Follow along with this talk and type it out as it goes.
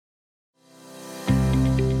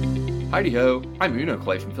Heidi-ho, I'm Uno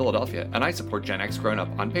Clay from Philadelphia, and I support Gen X Grown Up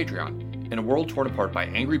on Patreon. In a world torn apart by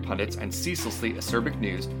angry pundits and ceaselessly acerbic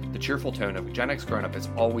news, the cheerful tone of Gen X Grown Up is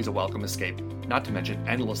always a welcome escape, not to mention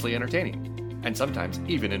endlessly entertaining, and sometimes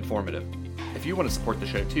even informative. If you want to support the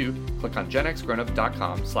show too, click on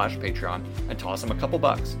genxgrownup.com/Patreon and toss them a couple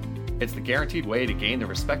bucks. It's the guaranteed way to gain the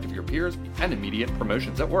respect of your peers and immediate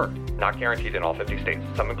promotions at work. Not guaranteed in all 50 states.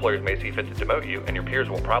 Some employers may see fit to demote you, and your peers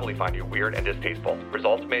will probably find you weird and distasteful.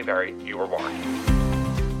 Results may vary. You are warned.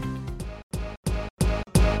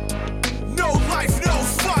 No life, no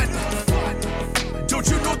fun. Don't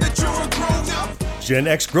you know that you're a grown-up? Gen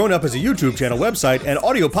X Grown Up is a YouTube channel, website, and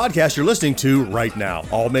audio podcast you're listening to right now.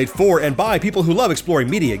 All made for and by people who love exploring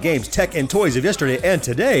media, games, tech, and toys of yesterday and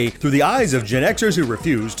today through the eyes of Gen Xers who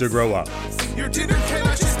refuse to grow up. Your dinner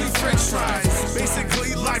cannot just be french fries.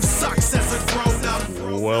 Basically, life sucks as a grown-up.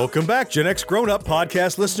 Welcome back, Gen X Grown Up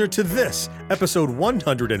podcast listener, to this episode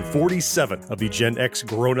 147 of the Gen X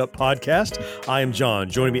Grown Up podcast. I am John.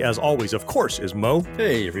 Joining me, as always, of course, is Mo.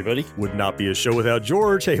 Hey, everybody. Would not be a show without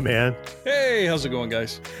George. Hey, man. Hey, how's it going,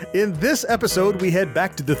 guys? In this episode, we head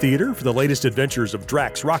back to the theater for the latest adventures of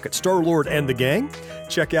Drax, Rocket, Star-Lord, and the gang.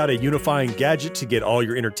 Check out a unifying gadget to get all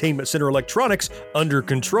your entertainment center electronics under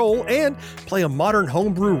control, and play a modern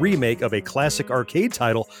homebrew remake of a classic arcade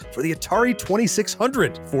title for the Atari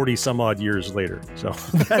 2600 40-some-odd years later. So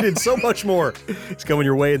that and so much more is coming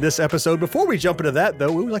your way in this episode. Before we jump into that,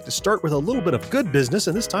 though, we would like to start with a little bit of good business,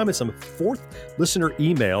 and this time it's some fourth listener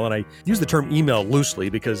email, and I use the term email loosely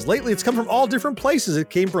because lately it's come from all different places. It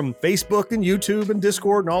came from Facebook and YouTube and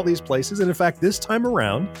Discord and all these places, and in fact, this time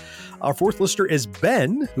around, our fourth listener is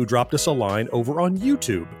Ben, who dropped us a line over on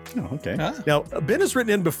YouTube. Oh, okay. Now, Ben has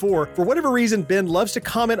written in before. For whatever reason, Ben loves to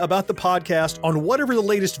comment about the podcast on whatever the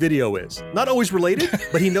latest video is. Not always related,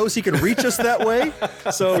 but he knows he can reach us that way.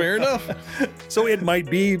 So Fair enough. So it might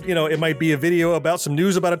be, it might be a video about some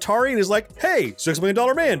news about Atari, and he's like, hey, $6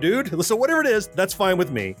 Million Man, dude. So whatever it is, that's fine with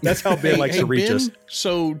me. That's how Ben likes to reach Ben, us.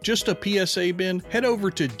 So just a PSA, Ben, head over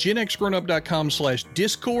to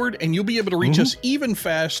genxgrownup.com/Discord, and you'll be able to reach us even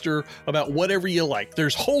faster about whatever you like.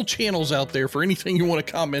 There's whole channels out there for anything you want to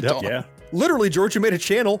comment on. Yeah. Literally, George, you made a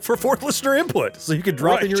channel for fourth listener input, so you could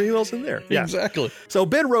drop in your emails in there. Yeah. Exactly. So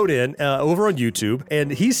Ben wrote in over on YouTube, and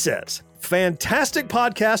he says, fantastic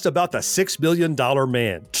podcast about the $6 billion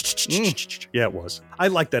man. Yeah, it was. I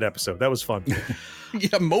liked that episode. That was fun.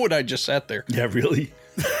 Yeah, Mo and I just sat there. Yeah, really?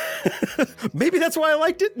 Maybe that's why I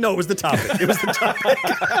liked it? No, it was the topic. It was the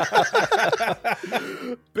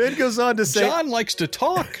topic. Ben goes on to say, John likes to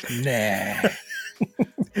talk. Nah.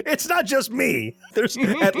 It's not just me. There's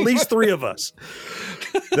at least three of us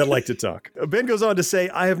that like to talk. Ben goes on to say,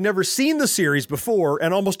 I have never seen the series before,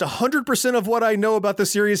 and almost 100% of what I know about the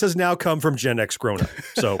series has now come from Gen X Grown Up.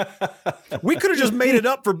 So we could have just made it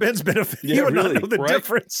up for Ben's benefit. Yeah, you would really, not know the right?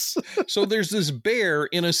 difference. So there's this bear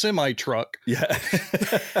in a semi-truck. Yeah.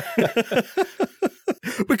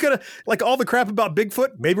 We could have, like all the crap about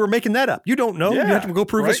Bigfoot, maybe we're making that up. You don't know. Yeah, you have to go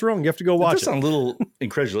prove us wrong. You have to go watch It does sound a little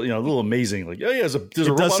incredulous, a little amazing. Like, oh yeah, there's a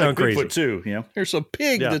robotic Bigfoot too, There's a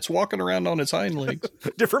pig that's walking around on its hind legs.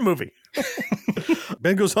 Different movie.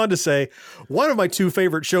 Ben goes on to say, one of my two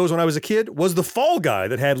favorite shows when I was a kid was The Fall Guy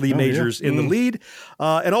that had Lee Majors in the lead.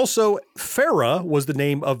 And also Farrah was the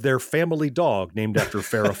name of their family dog named after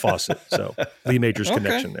Farrah Fawcett. So Lee Majors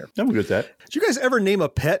connection there. I'm good with that. Did you guys ever name a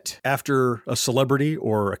pet after a celebrity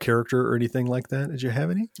or a character or anything like that? Did you have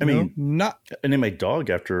any? I mean, I named my dog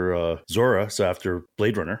after Zora, so after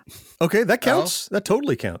Blade Runner. Okay, that counts. That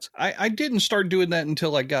totally counts. I didn't start doing that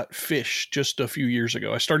until I got fish just a few years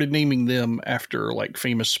ago. I started naming them after like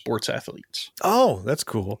famous sports athletes. Oh, that's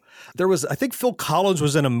cool. There was, I think Phil Collins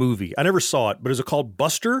was in a movie. I never saw it, but is it called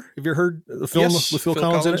Buster? Have you heard the film with Phil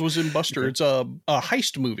Collins in it? Was in Buster. It's a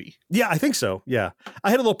heist movie. Yeah, I think so. Yeah. I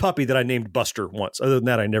had a little puppy that I named Buster once. Other than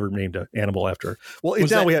that, I never named an animal after her. Well, was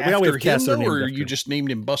now that we have cats that are named or after you just named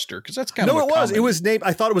him Buster? Because that's kind of a it was. common... It was named.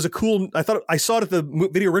 I thought it was a cool. I saw it at the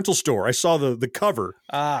video rental store. I saw the cover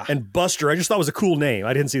and Buster. I just thought it was a cool name.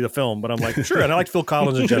 I didn't see the film, but I'm like, sure. And I liked Phil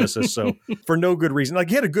Collins and Genesis, so for no good reason. Like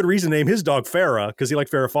he had a good reason to name his dog Farrah because he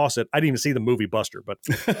liked Farrah Fawcett. I didn't even see the movie Buster, but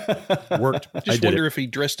it worked. I wonder if he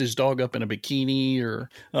dressed his dog up in a bikini or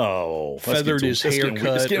feathered his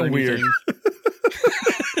haircut. It's getting weird.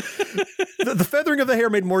 The feathering of the hair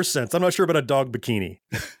made more sense. I'm not sure about a dog bikini.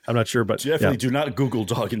 I'm not sure, but definitely do not Google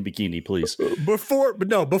dog in bikini, please. Before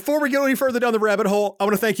we go any further down the rabbit hole, I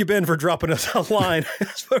want to thank you, Ben, for dropping us a line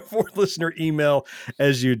for listener email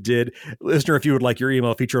as you did. Listener, if you would like your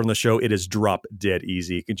email featured on the show, it is drop dead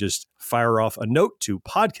easy. You can just fire off a note to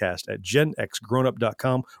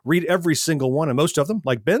podcast@genxgrownup.com. Read every single one, and most of them,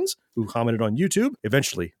 like Ben's, who commented on YouTube,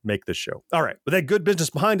 eventually make this show. All right, with that good business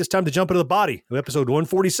behind, it's time to jump into the body of episode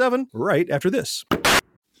 147 right after this.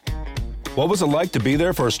 What was it like to be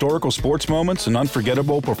there for historical sports moments and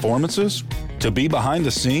unforgettable performances? To be behind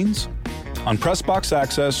the scenes? On Pressbox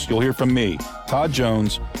Access, you'll hear from me, Todd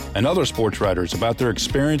Jones, and other sports writers about their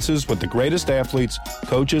experiences with the greatest athletes,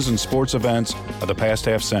 coaches, and sports events of the past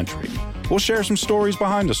half century. We'll share some stories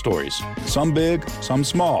behind the stories, some big, some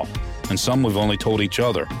small, and some we've only told each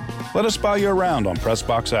other. Let us buy you around on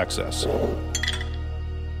Pressbox Access.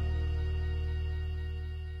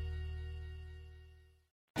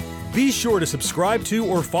 Be sure to subscribe to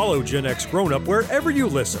or follow Gen X Grown Up wherever you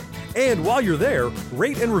listen. And while you're there,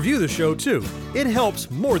 rate and review the show too. It helps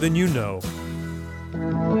more than you know.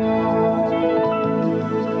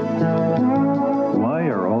 Why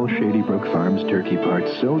are all Shady Brook Farms turkey parts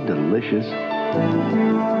so delicious,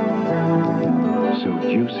 so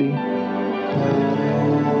juicy,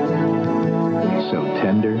 so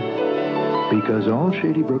tender? Because all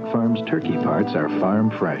Shady Brook Farms turkey parts are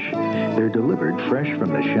farm fresh. They're delivered fresh from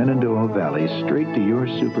the Shenandoah Valley straight to your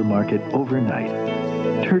supermarket overnight.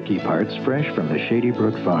 Turkey parts fresh from the Shady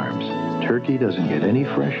Brook Farms. Turkey doesn't get any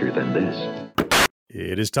fresher than this.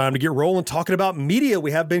 It is time to get rolling talking about media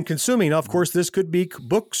we have been consuming. Now, of course, this could be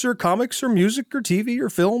books or comics or music or TV or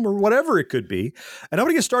film or whatever it could be. And I'm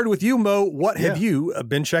going to get started with you, Mo. What have you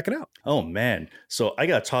been checking out? Oh, man. So I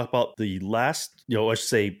got to talk about the last, I should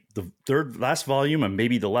say the third last volume and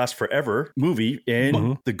maybe the last forever movie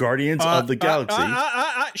in The Guardians of the Galaxy.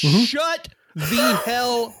 Shut the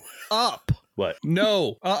hell up. What?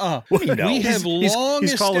 No. We have long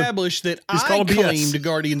established that I claimed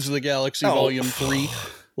Guardians of the Galaxy Volume 3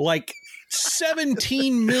 like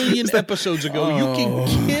 17 million episodes ago. You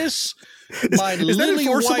can kiss my lily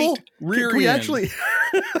white rear end. Actually?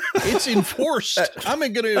 It's enforced. I'm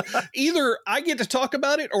going to either I get to talk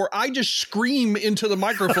about it or I just scream into the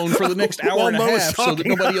microphone for the next hour and a half so that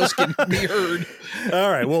nobody else can be heard.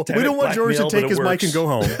 All right. Well, we don't want George to take his mic and go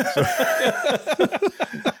home. So.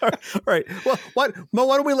 All right. Well, Mo,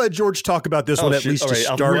 why don't we let George talk about this one at least to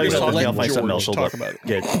start with? I'll let George talk about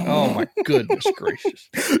it. Oh, my goodness gracious.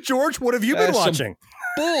 George, what have you been watching?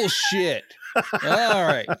 Bullshit. All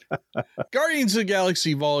right. Guardians of the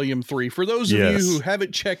Galaxy Volume 3. For those of you who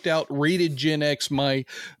haven't checked out Rated Gen X, my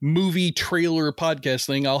movie trailer podcast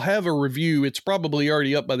thing, I'll have a review. It's probably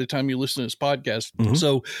already up by the time you listen to this podcast.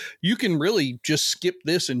 So you can really just skip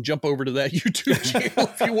this and jump over to that YouTube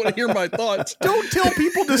channel if you want to hear my thoughts. Don't tell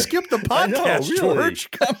people to skip the podcast, George.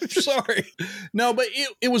 I'm sorry. No, but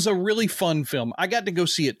it was a really fun film. I got to go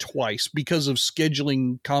see it twice because of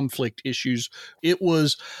scheduling conflict issues. It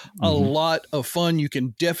was a lot of fun. You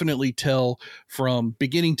can definitely tell from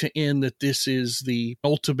beginning to end that this is the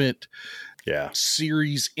ultimate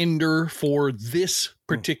series ender for this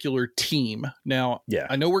particular team. Now,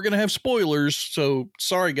 I know we're going to have spoilers, so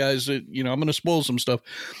sorry guys, I'm going to spoil some stuff.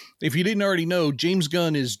 If you didn't already know, James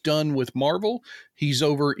Gunn is done with Marvel. He's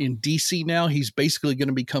over in DC now. He's basically going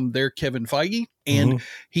to become their Kevin Feige, and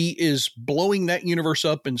he is blowing that universe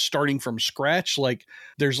up and starting from scratch. Like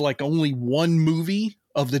there's like only one movie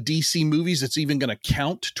of the DC movies that's even going to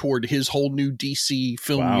count toward his whole new DC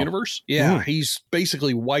film universe. Yeah, he's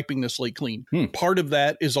basically wiping the slate clean. Part of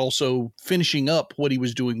that is also finishing up what he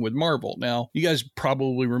was doing with Marvel. Now, you guys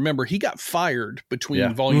probably remember he got fired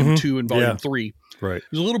between Volume 2 and Volume 3. Right.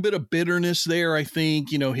 There's a little bit of bitterness there, I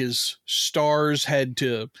think. His stars had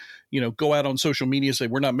to, go out on social media and say,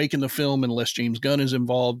 we're not making the film unless James Gunn is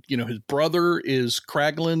involved. His brother is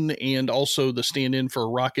Kraglin and also the stand-in for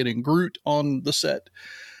Rocket and Groot on the set.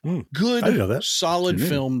 Good, solid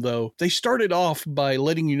film, though. They started off by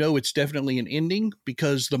letting you know it's definitely an ending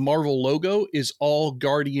because the Marvel logo is all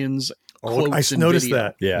Guardians quotes I noticed video,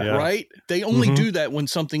 that. Yeah. Right? They only do that when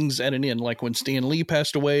something's at an end, like when Stan Lee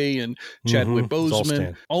passed away and Chadwick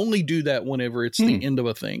Boseman. Only do that whenever it's the end of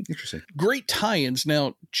a thing. Interesting. Great tie-ins.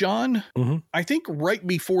 Now, John, I think right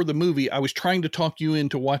before the movie, I was trying to talk you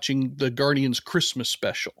into watching the Guardians Christmas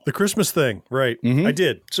special. The Christmas thing, right. I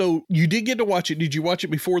did. So you did get to watch it. Did you watch it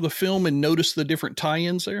before the film and notice the different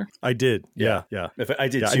tie-ins there? I did. Yeah. I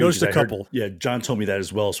did too. I noticed a couple. John told me that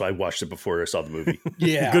as well, so I watched it before I saw the movie.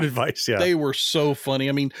 Good advice. Yeah. They were so funny.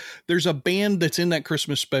 I mean, there's a band that's in that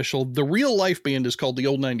Christmas special. The real life band is called the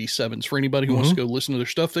Old 97s. For anybody who wants to go listen to their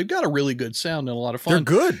stuff, they've got a really good sound and a lot of fun. They're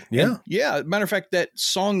good. Yeah. And yeah. Matter of fact, that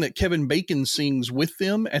song that Kevin Bacon sings with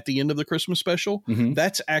them at the end of the Christmas special,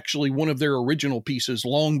 that's actually one of their original pieces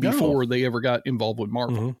long before they ever got involved with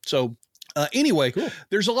Marvel. So anyway,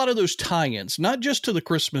 there's a lot of those tie-ins, not just to the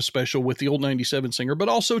Christmas special with the Old 97 singer, but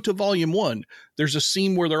also to Volume 1. There's a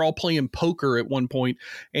scene where they're all playing poker at one point,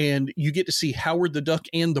 and you get to see Howard the Duck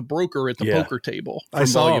and the Broker at the poker table. I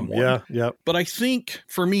saw Volume him. 1. Yeah. But I think,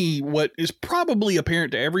 for me, what is probably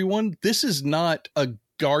apparent to everyone, this is not a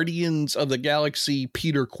Guardians of the Galaxy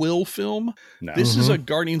Peter Quill film. No. This is a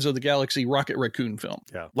Guardians of the Galaxy Rocket Raccoon film.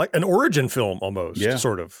 Yeah, like an origin film almost,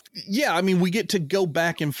 sort of. Yeah, I mean, we get to go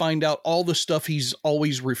back and find out all the stuff he's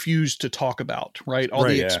always refused to talk about, right? All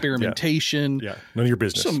the experimentation. Yeah, none of your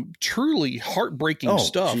business. Some truly heartbreaking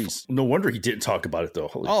stuff. Geez. No wonder he didn't talk about it,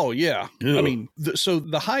 though. Yeah. Ew. I mean, so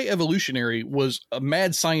the High Evolutionary was a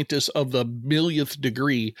mad scientist of the millionth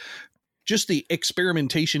degree. Just the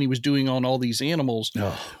experimentation he was doing on all these animals.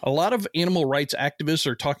 A lot of animal rights activists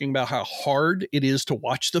are talking about how hard it is to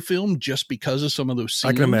watch the film just because of some of those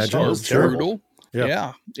scenes. I can imagine. Are It's terrible.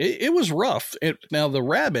 Yeah. It was rough. Now the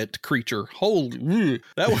rabbit creature,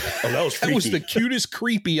 that was the cutest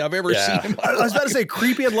creepy I've ever seen. I was about to say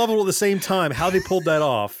creepy and lovable at the same time. How they pulled that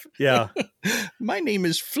off. Yeah. My name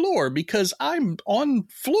is Floor because I'm on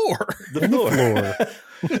floor. The floor.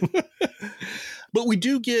 But we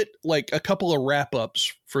do get like a couple of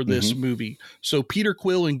wrap-ups for this movie. So Peter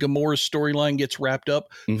Quill and Gamora's storyline gets wrapped up.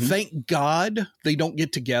 Thank God they don't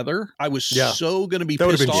get together. I was so going to be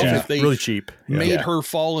pissed off if they really cheap. made her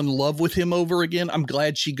fall in love with him over again. I'm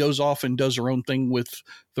glad she goes off and does her own thing with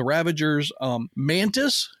the Ravagers.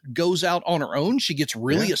 Mantis goes out on her own. She gets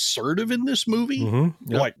really assertive in this movie,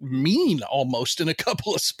 like mean almost in a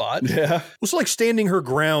couple of spots. Yeah. It's like standing her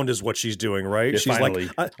ground is what she's doing, right? Yeah, she's finally.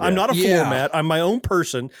 like, I'm not a floor mat. I'm my own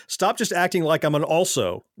person. Stop just acting like I'm an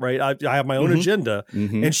also, right? I have my own agenda.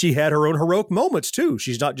 And she had her own heroic moments too.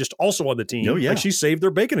 She's not just also on the team. Like she saved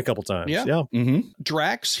their bacon a couple times. Yeah.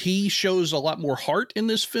 Drax, he shows a lot more heart in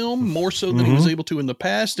this film, more so than he was able to in the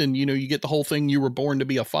past. And, you know, you get the whole thing, you were born to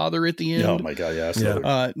be a father at the end. Oh my God.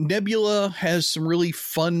 Yeah. Nebula has some really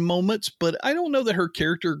fun moments, but I don't know that her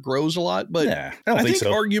character grows a lot. But I think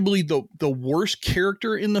arguably the worst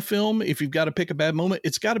character in the film, if you've got to pick a bad moment,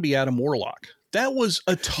 it's got to be Adam Warlock. That was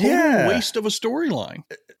a total waste of a storyline.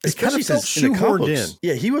 It kind of felt shoehorned in.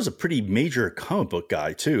 Yeah, he was a pretty major comic book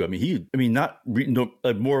guy too. I mean,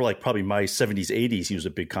 more like probably my 70s, 80s. He was a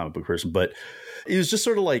big comic book person, but it was just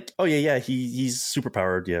sort of like, he's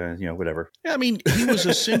superpowered. Whatever. Yeah, I mean, he was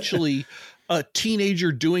essentially a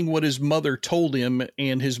teenager doing what his mother told him,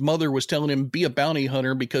 and his mother was telling him, be a bounty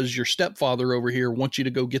hunter because your stepfather over here wants you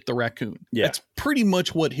to go get the raccoon. Yeah. That's pretty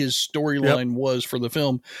much what his storyline was for the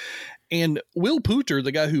film. And Will Poulter,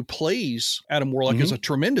 the guy who plays Adam Warlock, is a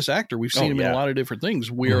tremendous actor. We've seen him in a lot of different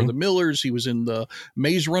things. We Are the Millers. He was in the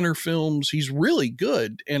Maze Runner films. He's really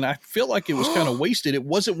good. And I feel like it was kind of wasted. It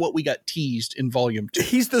wasn't what we got teased in Volume 2.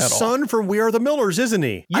 He's the son from We Are the Millers, isn't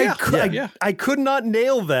he? Yeah. I could not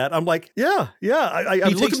nail that. I'm like, I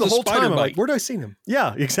looked at the whole time. I'm like, where did I see him?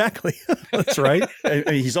 Yeah, exactly. That's right. I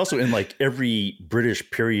mean, he's also in like every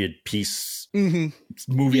British period piece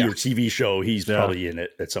movie or TV show. He's probably in it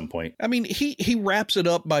at some point. I mean, he wraps it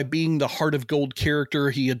up by being the Heart of Gold character.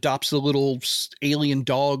 He adopts the little alien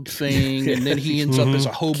dog thing, and then he ends up as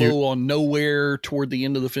a hobo on Nowhere toward the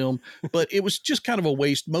end of the film. But it was just kind of a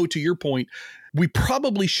waste. Mo, to your point, we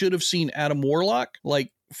probably should have seen Adam Warlock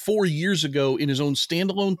like 4 years ago in his own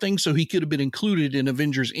standalone thing, so he could have been included in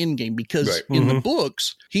Avengers Endgame, because in the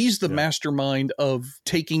books, he's the mastermind of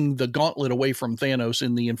taking the gauntlet away from Thanos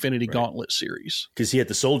in the Infinity Gauntlet series. Because he had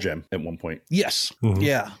the soul gem at one point. Yes.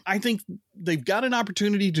 Yeah. I think they've got an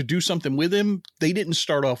opportunity to do something with him. They didn't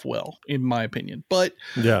start off well, in my opinion. But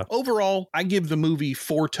overall, I give the movie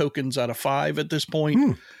 4 tokens out of 5 at this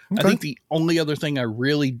point. I think the only other thing I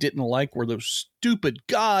really didn't like were those stupid,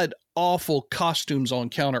 god-awful costumes on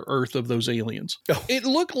Counter-Earth of those aliens. It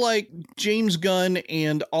looked like James Gunn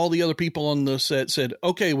and all the other people on the set said,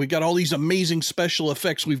 okay, we've got all these amazing special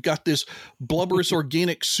effects. We've got this blubberous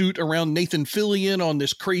organic suit around Nathan Fillion on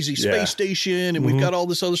this crazy space station, and we've got all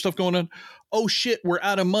this other stuff going on. oh shit, we're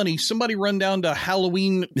out of money. Somebody run down to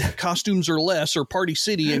Halloween Costumes or Less or Party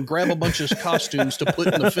City and grab a bunch of costumes to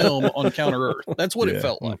put in the film on Counter Earth. That's what it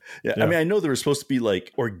felt like. Yeah. I mean, I know there was supposed to be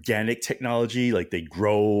like organic technology, like they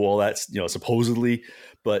grow all that, supposedly.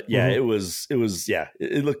 But yeah, it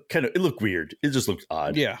looked weird. It just looked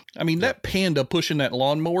odd. Yeah. I mean, that panda pushing that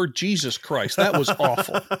lawnmower, Jesus Christ, that was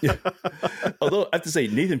awful. Yeah. Although I have to say,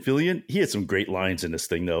 Nathan Fillion, he had some great lines in this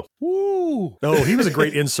thing, though. Woo! Oh, he was a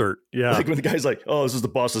great insert. Yeah. Like when the guy's like, oh, this is the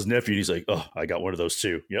boss's nephew. And he's like, oh, I got one of those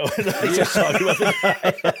too. And he's just talking about the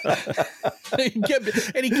guy.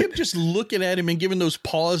 he kept just looking at him and giving those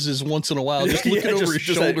pauses once in a while, just looking over his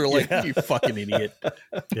shoulder like, you fucking idiot.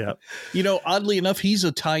 Yeah. Oddly enough, he's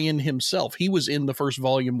a tie-in himself. He was in the first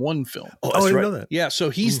Volume 1 film. Oh, I didn't know that. Yeah, so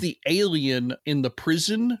he's the alien in the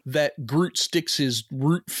prison that Groot sticks his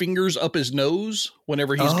root fingers up his nose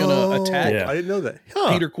whenever he's going to attack. Yeah. I didn't know that.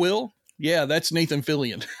 Huh. Peter Quill. Yeah, that's Nathan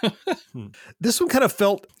Fillion. This one kind of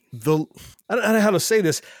felt I don't know how to say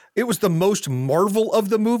this. It was the most Marvel of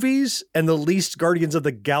the movies and the least Guardians of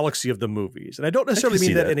the Galaxy of the movies. And I don't necessarily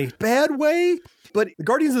mean that in a bad way, but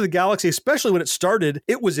Guardians of the Galaxy, especially when it started,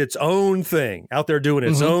 it was its own thing out there doing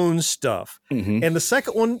its own stuff. Mm-hmm. And the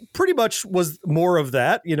second one pretty much was more of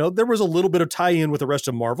that. There was a little bit of tie-in with the rest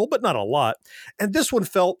of Marvel, but not a lot. And this one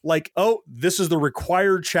felt like, this is the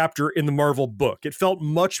required chapter in the Marvel book. It felt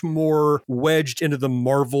much more wedged into the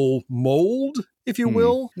Marvel mold, if you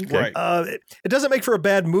will. Right. It doesn't make for a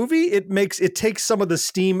bad movie. It takes some of the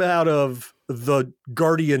steam out of the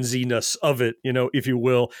Guardians-iness of it, if you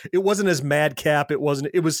will. It wasn't as madcap. It was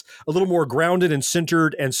a little more grounded and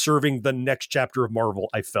centered and serving the next chapter of Marvel,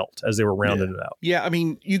 I felt, as they were rounding it out. Yeah, I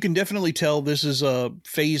mean, you can definitely tell this is a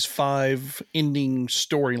Phase 5 ending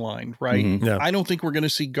storyline, right? Mm-hmm. Yeah. I don't think we're going to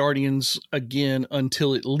see Guardians again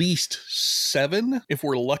until at least 7, if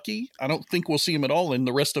we're lucky. I don't think we'll see them at all in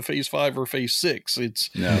the rest of Phase 5 or Phase 6.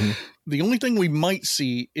 The only thing we might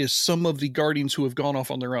see is some of the Guardians who have gone off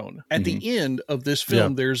on their own. At the end of this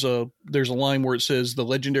film, there's a line where it says the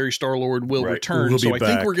legendary Star-Lord will return. So I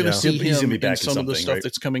think we're going to see him in some of the stuff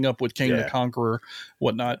that's coming up with Kang the Conqueror,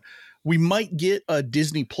 whatnot. We might get a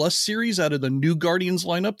Disney Plus series out of the new Guardians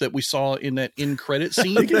lineup that we saw in that end credit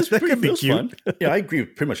scene. That could be cute. Yeah, I agree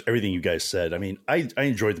with pretty much everything you guys said. I mean, I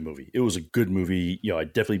enjoyed the movie. It was a good movie.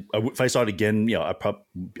 If I saw it again,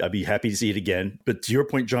 I'd be happy to see it again. But to your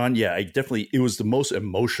point, John, it was the most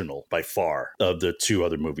emotional by far of the two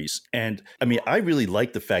other movies. And I mean, I really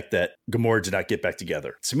liked the fact that Gamora did not get back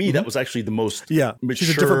together. To me, that was actually the most mature. She's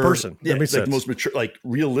a different person. Yeah, it's like the most mature, like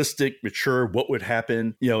realistic, mature, what would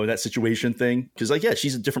happen, in that situation thing. Because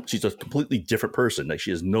she's a completely different person. Like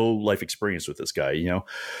she has no life experience with this guy,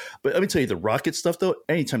 But let me tell you, the rocket stuff though,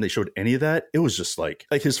 anytime they showed any of that, it was just like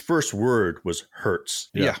his first word was hurts.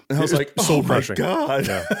 Yeah. And I was like, oh my God.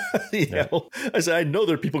 Yeah. I said, I know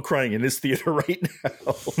there are people crying in this theater right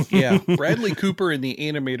now. Yeah. Bradley Cooper and the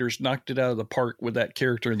animators knocked it out of the park with that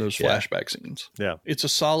character in those flashback scenes. Yeah. It's a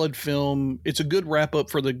solid film. It's a good wrap up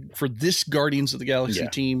for this Guardians of the Galaxy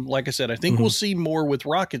team. Like I said, I think we'll see more with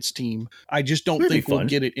Rocket's team. I just don't think we'll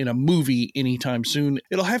get it in a movie anytime soon.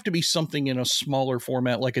 It'll have to be something in a smaller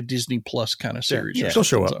format, like a Disney Plus kind of series. Yeah, she'll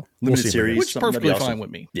show up. So. Limited series. Which is perfectly fine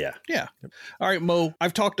with me. Yeah. Yeah. All right, Mo,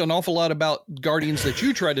 I've talked an awful lot about Guardians that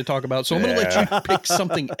you tried to talk about, so I'm going to let you pick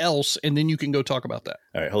something else, and then you can go talk about that.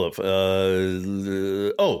 All right, hold up.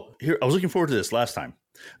 Here, I was looking forward to this last time.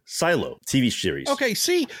 Silo TV series. Okay,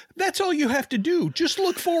 see, that's all you have to do. Just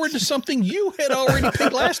look forward to something you had already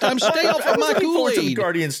picked last time. Stay off of my Kool-Aid.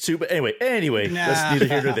 Guardians too, but anyway, that's neither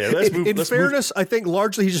here nor there. Let's move. In fairness, I think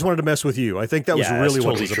largely he just wanted to mess with you. I think that was really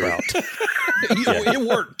what it was about. It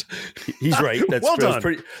worked. He's right. Well done.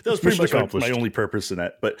 That was pretty much my only purpose in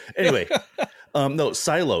that. But anyway, no,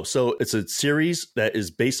 Silo. So it's a series that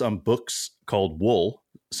is based on books called Wool.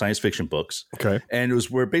 Science fiction books. Okay. And it was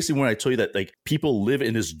where basically when I told you that like people live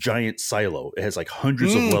in this giant silo. It has like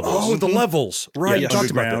hundreds of levels. Oh, the levels. Right. Yeah, You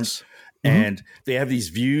talked about this. And they have these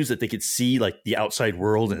views that they could see like the outside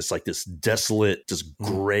world, and it's like this desolate, just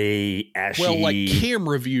gray, ashy. Well, like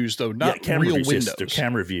camera views though, not real views, windows. Yes, they're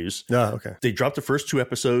camera views. Oh, okay. They dropped the first 2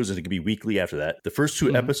 episodes, and it could be weekly after that. The first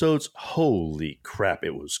 2 episodes, holy crap,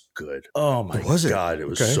 it was good. Oh my God, it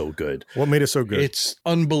was so good. What made it so good? It's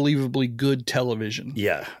unbelievably good television.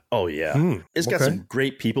 Yeah. Oh yeah. It's got some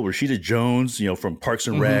great people. Rashida Jones, from Parks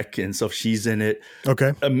and Rec and stuff. She's in it.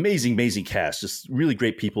 Okay. Amazing cast. Just really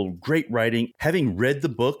great people. Great writing. Having read the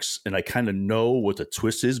books, and I kind of know what the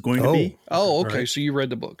twist is going to be. Oh, okay. Right. So you read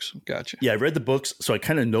the books. Gotcha. Yeah, I read the books, so I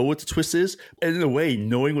kind of know what the twist is. And in a way,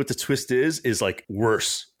 knowing what the twist is like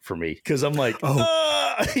worse for me because I'm like,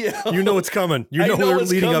 you know it's coming. You know what we're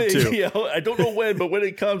leading up to. You know, I don't know when, but when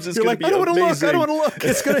it comes, it's going to be I don't want to look. I don't want to look.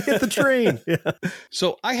 It's going to hit the train.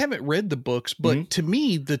 So I haven't read the books, but to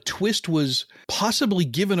me, the twist was possibly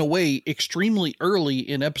given away extremely early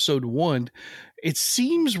in episode 1. It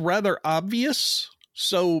seems rather obvious.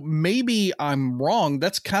 So maybe I'm wrong.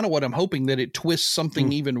 That's kind of what I'm hoping, that it twists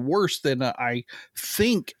something even worse than I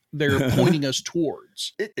think they're pointing us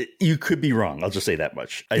towards. You could be wrong. I'll just say that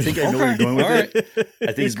much. I think I know where you're going with it.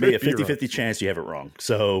 I think it's maybe a 50-50 chance you have it wrong.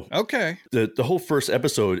 So the whole first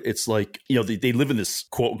episode, it's like, you know, they live in this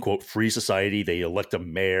quote unquote free society. They elect a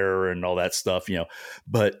mayor and all that stuff, you know,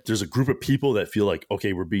 but there's a group of people that feel like,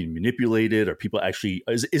 okay, we're being manipulated. Are people actually,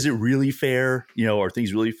 is it really fair? You know, are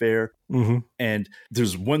things really fair? And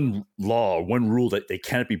there's one law, one rule that they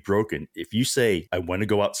cannot be broken. If you say, I want to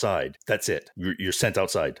go outside, that's it. You're sent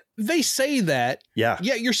outside. They say that. Yeah,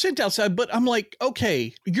 you're sent outside, but I'm like,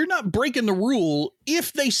 okay, you're not breaking the rule.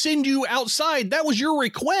 If they send you outside, that was your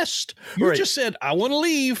request. You just said, I want to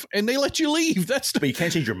leave, and they let you leave. But you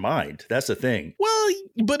can't change your mind. That's the thing. Well,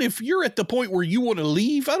 but if you're at the point where you want to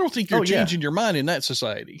leave, I don't think you're changing your mind in that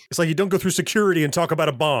society. It's like you don't go through security and talk about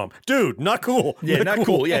a bomb. Dude, not cool. Yeah, not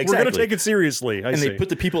cool. Yeah, exactly. We're going to take it seriously. They put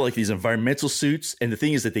the people like these environmental suits, and the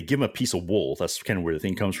thing is that they give them a piece of wool. That's kind of where the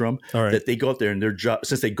thing comes from. That they go out there, and their job,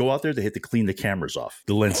 since they go out there, they have to clean the cameras off,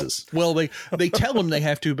 the lenses. Well, they tell them they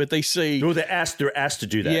have to, but they say they're asked to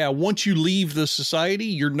do that. Yeah, once you leave the society,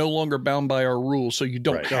 you're no longer bound by our rules, so you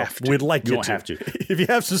don't have to. We'd like you don't have to if you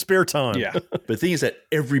have some spare time. Yeah, but the thing is that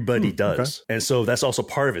everybody does, and so that's also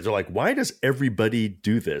part of it. They're like, why does everybody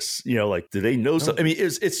do this? You know, like, do they know something? I mean,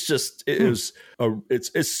 it's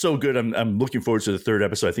so good. I'm looking forward to the third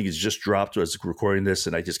episode. I think it's just dropped as recording this,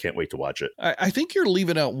 and I just can't wait to watch it. I think you're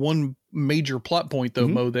leaving out one major plot point, though,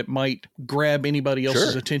 Mo, that might grab anybody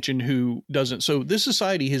else's attention who doesn't. So this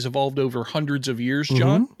society has evolved over hundreds of years,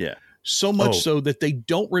 John. Yeah. So much so that they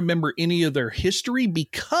don't remember any of their history,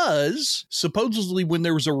 because supposedly when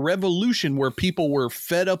there was a revolution where people were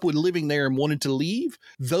fed up with living there and wanted to leave,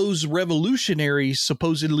 those revolutionaries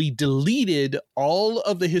supposedly deleted all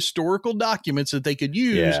of the historical documents that they could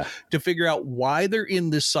use to figure out why they're in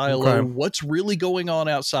this silo, what's really going on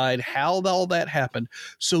outside, how all that happened.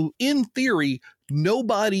 So in theory,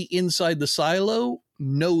 nobody inside the silo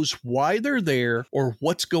knows why they're there or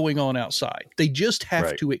what's going on outside. They just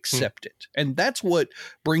have to accept it. And that's what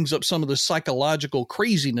brings up some of the psychological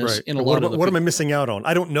craziness in a lot of the What am I missing out on?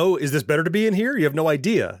 I don't know. Is this better to be in here? You have no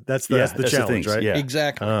idea. That's the challenge, right? Yeah.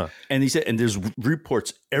 Exactly. And he said, and there's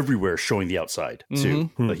reports everywhere showing the outside too.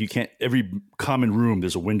 Like you can't, every common room,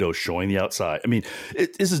 there's a window showing the outside. I mean,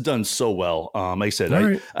 this is done so well. Like I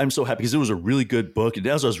said, I'm so happy because it was a really good book. And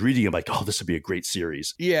as I was reading, I'm like, oh, this would be a great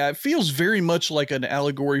series. Yeah. It feels very much like an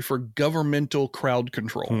allegory for governmental crowd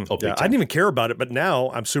control. I didn't even care about it, but now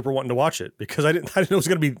I'm super wanting to watch it because I didn't know it was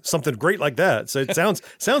going to be something great like that. So it sounds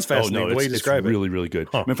fascinating the way you describe it. It's really, really good.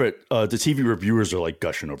 Remember, the TV reviewers are like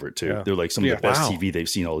gushing over it too. Yeah. They're like some of the best TV they've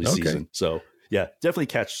seen all these seasons. So yeah, definitely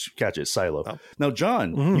catch it, Silo. Now,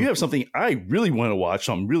 John, you have something I really want to watch,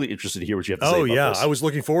 so I'm really interested to hear what you have to say about this. I was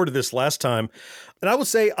looking forward to this last time. And I will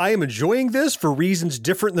say I am enjoying this for reasons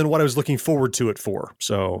different than what I was looking forward to it for.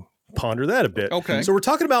 So ponder that a bit. Okay. So we're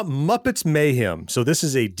talking about Muppets Mayhem. So this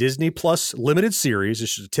is a Disney Plus limited series.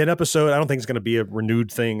 It's just a 10 episode. I don't think it's going to be a renewed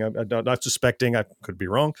thing. I'm not suspecting. I could be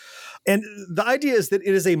wrong. And the idea is that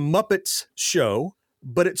it is a Muppets show,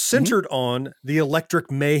 but it's centered on the Electric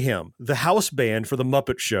Mayhem, the house band for the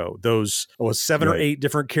Muppet Show. Those 7 or 8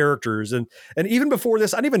 different characters, and even before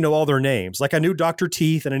this, I didn't even know all their names. Like I knew Dr.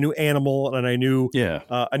 Teeth, and I knew Animal, and I knew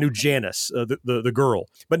Janice, the girl.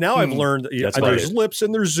 But now I've learned there's Lips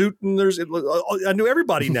and there's Zoot, and I knew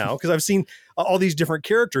everybody now because I've seen all these different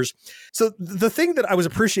characters. So the thing that I was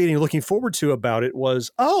appreciating and looking forward to about it was,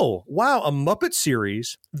 oh wow, a Muppet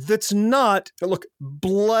series that's not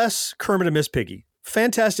bless Kermit and Miss Piggy.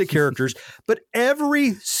 Fantastic characters, but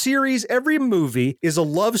every series, every movie is a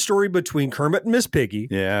love story between Kermit and Miss Piggy.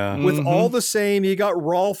 Yeah. With all the same, you got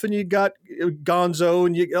Rolf and you got Gonzo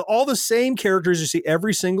and you all the same characters you see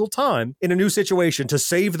every single time in a new situation to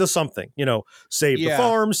save the something, save the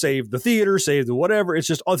farm, save the theater, save the whatever. It's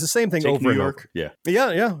just, it's the same thing over New and York. over.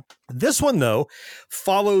 Yeah. Yeah. This one, though,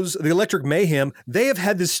 follows the Electric Mayhem. They have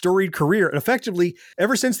had this storied career. And effectively,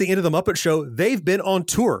 ever since the end of the Muppet Show, they've been on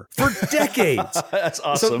tour for decades. That's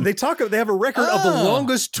awesome. So they have a record of the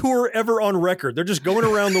longest tour ever on record. They're just going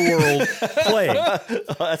around the world playing.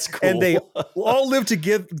 That's cool. And they all live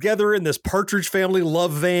together in this Partridge Family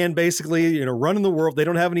love van, basically, running the world. They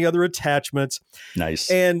don't have any other attachments. Nice.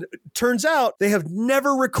 And turns out they have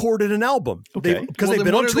never recorded an album. Okay. Because they've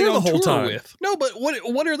been on tour the whole time. With? No, but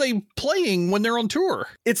what are they playing when they're on tour?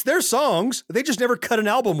 It's their songs. They just never cut an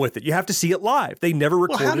album with it. You have to see it live. They never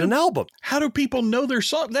recorded an album. How do people know their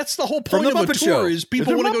song? That's the whole point From the of a Muppet tour Show. is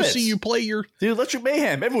people want to go Muppets. see you play your... The Electric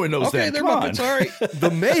Mayhem. Everyone knows Okay, that. they're Come Muppets. on. All right.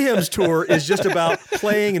 The Mayhem's tour is just about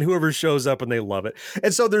playing and whoever shows up and they love it.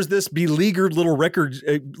 And so there's this beleaguered little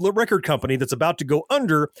record company that's about to go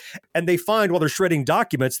under, and they find while they're shredding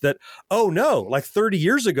documents that, oh no, like 30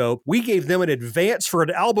 years ago, we gave them an advance for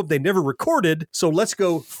an album they never recorded. So let's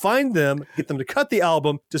go find them, get them to cut the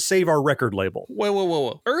album to save our record label.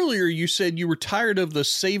 Whoa. Earlier you said you were tired of the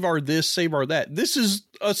save our this, save our that. This is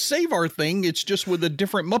a save our thing. It's just with a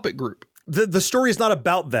different Muppet group. The story is not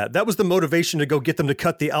about that. That was the motivation to go get them to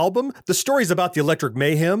cut the album. The story is about the Electric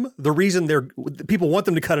Mayhem. The reason people want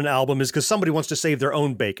them to cut an album is because somebody wants to save their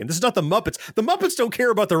own bacon. This is not the Muppets. The Muppets don't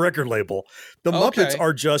care about the record label. The Muppets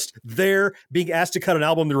are just there being asked to cut an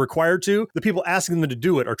album they're required to. The people asking them to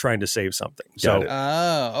do it are trying to save something. So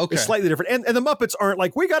okay. It's slightly different. And the Muppets aren't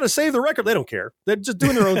like, we got to save the record. They don't care. They're just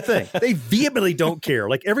doing their own thing. They vehemently don't care.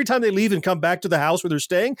 Like every time they leave and come back to the house where they're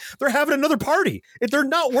staying, they're having another party. They're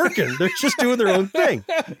not working. They're just doing their own thing.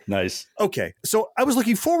 Nice. Okay. So I was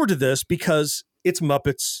looking forward to this because it's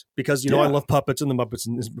Muppets, because, I love puppets and the Muppets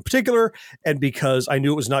in particular, and because I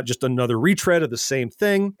knew it was not just another retread of the same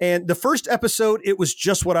thing. And the first episode, it was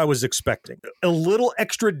just what I was expecting. A little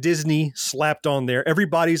extra Disney slapped on there.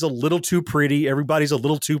 Everybody's a little too pretty. Everybody's a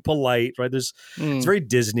little too polite, right? It's very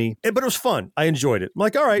Disney, but it was fun. I enjoyed it. I'm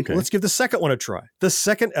like, all right, let's give the second one a try. The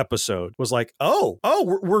second episode was like,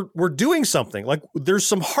 we're doing something. Like there's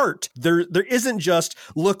some heart. There isn't just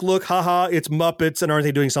look, haha, it's Muppets, and aren't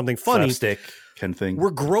they doing something funny? Slapstick kind of thing.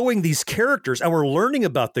 We're growing these characters and we're learning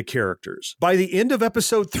about the characters. By the end of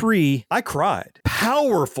episode 3, I cried.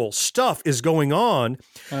 Powerful stuff is going on.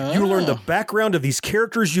 You learn the background of these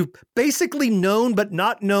characters you've basically known but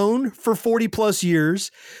not known for 40 plus years.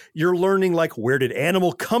 You're learning, like, where did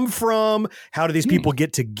Animal come from? How do these people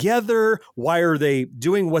get together? Why are they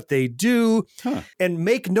doing what they do? And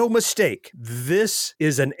make no mistake, this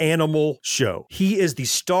is an Animal show. He is the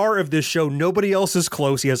star of this show. Nobody else is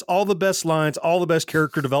close. He has all the best lines, all the best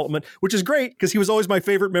character development, which is great because he was always my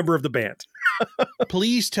favorite member of the band.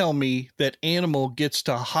 Please tell me that Animal gets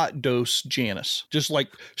to hot dose Janice. Just like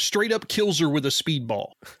straight up kills her with a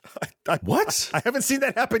speedball. What? I haven't seen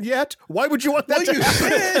that happen yet. Why would you want that to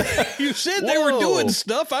happen? You said they were doing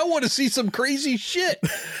stuff. I want to see some crazy shit.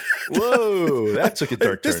 Whoa, that took a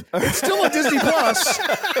dark turn. It's still on Disney Plus.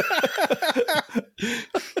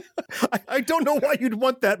 I don't know why you'd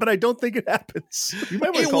want that, but I don't think it happens. You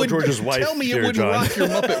might want to call George's wife. Tell me here, it wouldn't John. rock your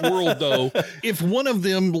Muppet world, though, if one of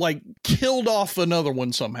them, like, killed off another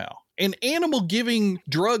one somehow. An animal giving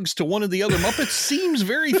drugs to one of the other Muppets seems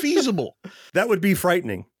very feasible. That would be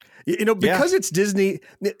frightening. Because it's Disney,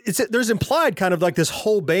 there's implied kind of like this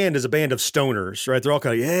whole band is a band of stoners, right? They're all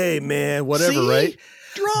kind of, hey, man, whatever, right?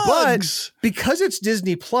 Drugs. But because it's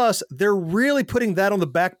Disney Plus, they're really putting that on the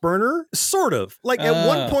back burner, sort of. Like at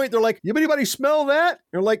one point, they're like, anybody smell that?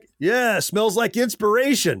 They're like, yeah, smells like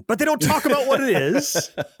inspiration. But they don't talk about what it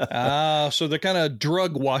is. So they're kind of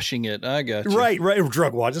drug washing it. I got you. Right.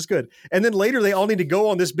 Drug wash. That's good. And then later, they all need to go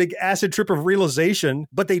on this big acid trip of realization.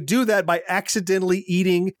 But they do that by accidentally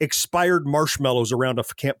eating expired marshmallows around a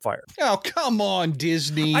campfire. Oh, come on,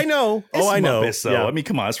 Disney. I know. I know. Muppets, though. Yeah. I mean,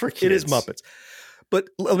 come on. It's for kids. It is Muppets. But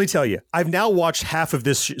let me tell you, I've now watched half of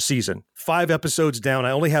this season, 5 episodes down.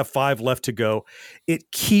 I only have 5 left to go.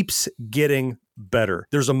 It keeps getting better.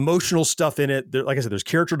 There's emotional stuff in it. Like I said, there's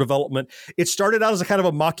character development. It started out as a kind of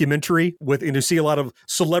a mockumentary with, you see a lot of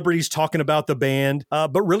celebrities talking about the band,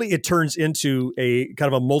 but really it turns into a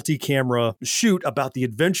kind of a multi-camera shoot about the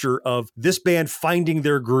adventure of this band finding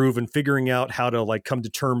their groove and figuring out how to like come to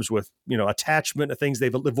terms with, attachment to things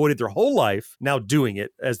they've avoided their whole life, now doing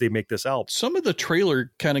it as they make this album. Some of the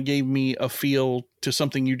trailer kind of gave me a feel to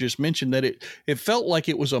something you just mentioned, that it felt like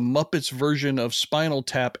it was a Muppets version of Spinal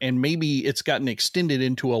Tap, and maybe it's gotten extended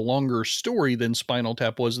into a longer story than Spinal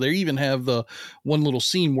Tap was. They even have the one little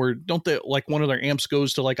scene where don't they like one of their amps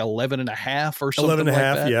goes to like 11.5 or something 11 and a like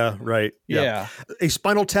half, that? yeah, right. Yeah. A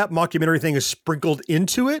Spinal Tap mockumentary thing is sprinkled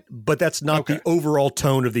into it, but that's not the overall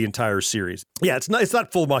tone of the entire series. Yeah, it's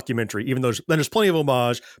not full mockumentary, even though there's plenty of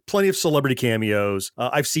homage, plenty of celebrity cameos.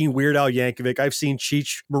 I've seen Weird Al Yankovic. I've seen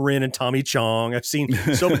Cheech Marin and Tommy Chong. I've seen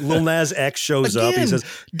Lil Nas X shows up. He says,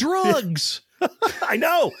 drugs. I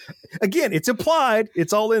know. Again, it's implied.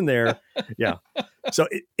 It's all in there. Yeah. So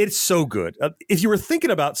it's so good. If you were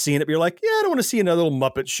thinking about seeing it, but you're like, yeah, I don't want to see another little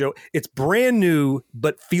Muppet show. It's brand new,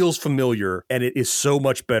 but feels familiar. And it is so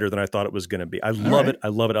much better than I thought it was going to be. I love it. I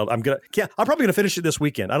love it. I'm probably going to finish it this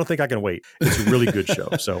weekend. I don't think I can wait. It's a really good show.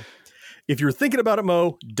 So if you're thinking about it,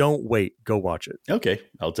 Mo, don't wait. Go watch it. Okay.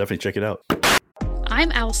 I'll definitely check it out.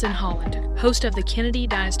 I'm Allison Holland, host of the Kennedy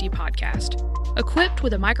Dynasty podcast. Equipped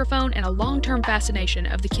with a microphone and a long-term fascination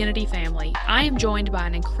of the Kennedy family, I am joined by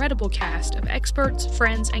an incredible cast of experts,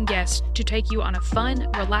 friends, and guests to take you on a fun,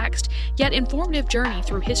 relaxed, yet informative journey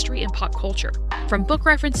through history and pop culture. From book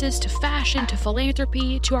references to fashion to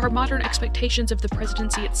philanthropy to our modern expectations of the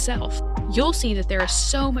presidency itself, you'll see that there is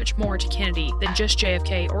so much more to Kennedy than just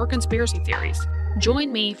JFK or conspiracy theories.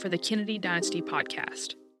 Join me for the Kennedy Dynasty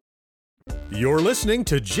podcast. You're listening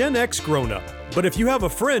to Gen X Grown Up. But if you have a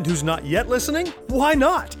friend who's not yet listening, why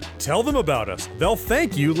not? Tell them about us. They'll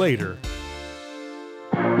thank you later.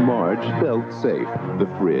 Marge felt safe. The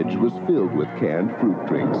fridge was filled with canned fruit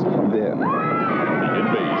drinks. Then, the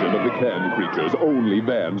invasion of the canned creatures. Only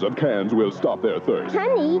vans of cans will stop their thirst.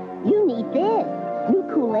 Honey, you need this. New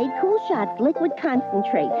Kool-Aid Cool Shots Liquid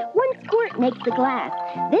Concentrate. 1 squirt makes the glass.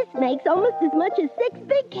 This makes almost as much as 6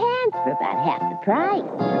 big cans for about half the price.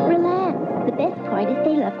 Relax. The best part is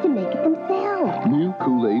they love to make it themselves. New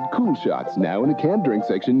Kool-Aid Cool Shots now in a canned drink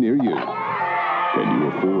section near you. Can you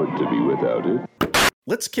afford to be without it?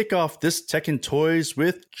 Let's kick off this Tekken Toys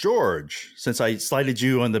with George. Since I slighted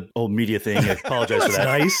you on the old media thing, I apologize for that.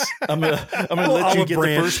 Nice. I'm gonna let you get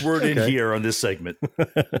the first word in here on this segment.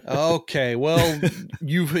 Okay, well,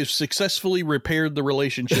 you've successfully repaired the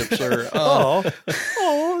relationship, sir.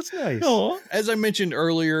 That's nice. As I mentioned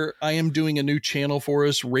earlier, I am doing a new channel for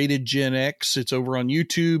us, Rated Gen X. It's over on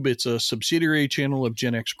YouTube. It's a subsidiary channel of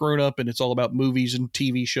Gen X Grown Up, and it's all about movies and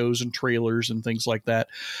TV shows and trailers and things like that.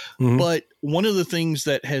 Mm-hmm. But one of the things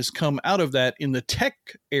that has come out of that in the tech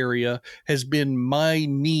area has been my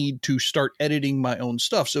need to start editing my own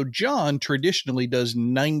stuff. So John traditionally does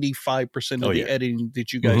 95% of the editing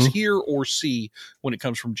that you guys hear or see when it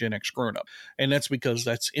comes from Gen X Grown Up. And that's because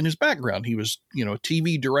that's in his background. He was, a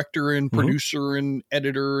TV director and producer and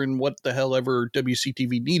editor and what the hell ever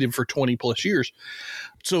WCTV needed for 20 plus years.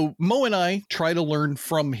 So Mo and I try to learn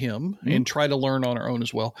from him and try to learn on our own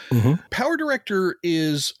as well. Power Director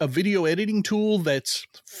is a video editing tool that's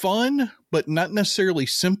fun, but not necessarily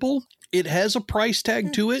simple. It has a price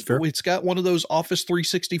tag to it. It's got one of those Office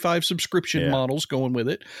 365 subscription models going with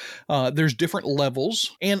it. There's different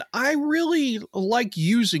levels, and I really like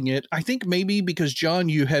using it. I think maybe because, John,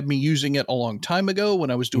 you had me using it a long time ago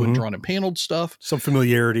when I was doing drawn and paneled stuff. Some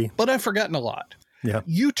familiarity. But I've forgotten a lot. Yeah.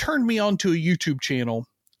 You turned me on to a YouTube channel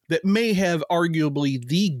that may have arguably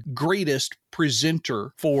the greatest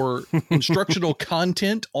presenter for instructional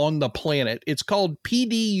content on the planet. It's called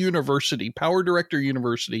PD University, Power Director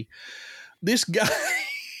University. This guy,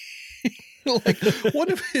 like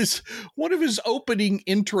one of his opening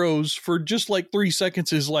intros for just like 3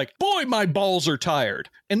 seconds is like, boy, my balls are tired.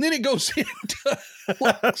 And then it goes into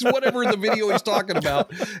whatever the video he's talking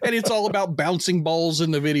about. And it's all about bouncing balls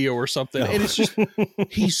in the video or something. And it's just,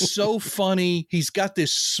 he's so funny. He's got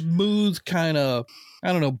this smooth kind of,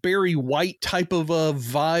 I don't know, Barry White type of a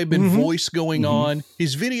vibe and voice going on.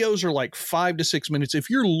 His videos are like 5 to 6 minutes. If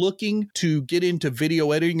you're looking to get into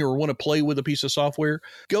video editing or want to play with a piece of software,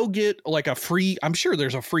 go get like a free, I'm sure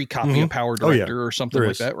there's a free copy of Power Director or something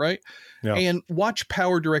like that, right? Yeah. And watch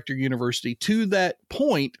Power Director University. To that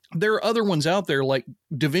point, there are other ones out there like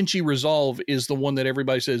DaVinci Resolve is the one that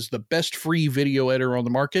everybody says the best free video editor on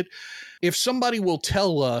the market. If somebody will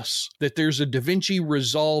tell us that there's a DaVinci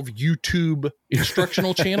Resolve YouTube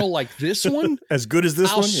instructional channel like this one, as good as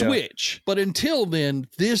this I'll switch. Yeah. But until then,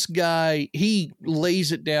 this guy, he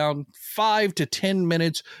lays it down 5 to 10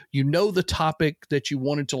 minutes. You know the topic that you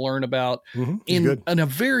wanted to learn about in a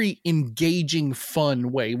very engaging,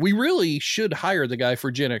 fun way. We really should hire the guy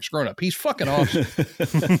for Gen X Grown Up. He's fucking awesome.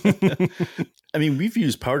 I mean, we've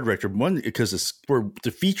used Power Director one because it's for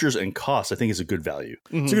the features and costs. I think is a good value.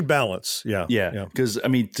 It's a good balance. Yeah. Yeah. Because I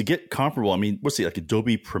mean, to get comparable, I mean, what's the like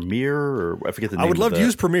Adobe Premiere or I forget the name. I would love of to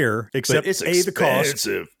use Premiere, except it's A, the cost,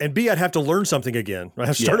 and B, I'd have to learn something again. I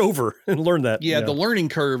have to start over and learn that. Yeah, the learning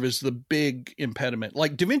curve is the big impediment.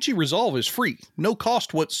 Like DaVinci Resolve is free, no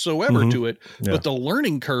cost whatsoever to it, but the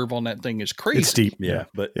learning curve on that thing is crazy. It's steep. Yeah,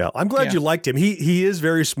 but I'm glad you liked him. He is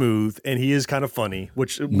very smooth and he is kind of funny,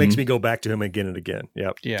 which makes me go back to him again and again.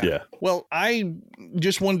 Yeah. Well, I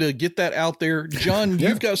just wanted to get that out there. John,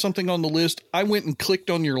 you've got something on the list. I went and clicked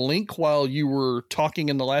on your link while you were talking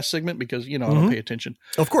in the last segment because, I don't pay attention.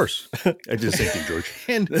 Of course. I did the same thing, George.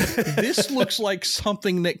 And this looks like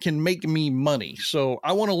something that can make me money. So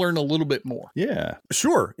I want to learn a little bit more. Yeah.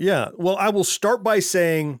 Sure. Yeah. Well, I will start by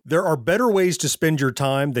saying there are better ways to spend your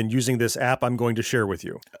time than using this app I'm going to share with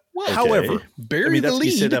you. Well, however, bury the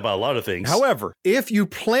lead. You said that about a lot of things. However, if you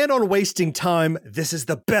plan on wasting time, this is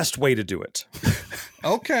the best way to do it.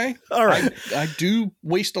 Okay. All right. I do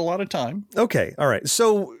waste a lot of time. Okay. All right.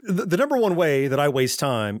 So the number one way that I waste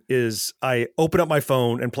time is I open up my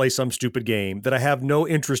phone and play some stupid game that I have no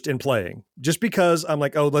interest in playing just because I'm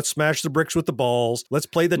like, oh, let's smash the bricks with the balls. Let's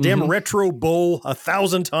play the damn retro bowl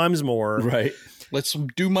 1,000 times more. Right. Let's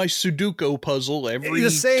do my Sudoku puzzle every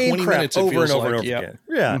the same 20 crap minutes. Over and over and over again.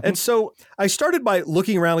 Yeah. And so I started by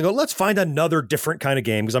looking around and go, let's find another different kind of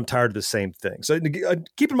game because I'm tired of the same thing. So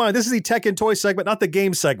keep in mind, this is the tech and toy segment, not the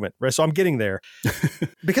game segment, right? So I'm getting there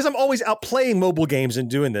because I'm always out playing mobile games and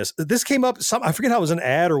doing this. This came up, I forget how it was an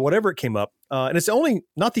ad or whatever it came up. And it's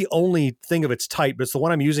not the only thing of its type, but it's the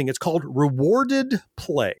one I'm using. It's called Rewarded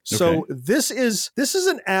Play. So this is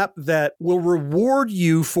an app that will reward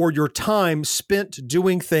you for your time spent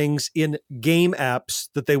doing things in game apps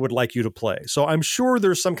that they would like you to play. So I'm sure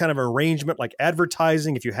there's some kind of arrangement like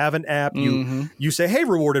advertising. If you have an app, you say, hey,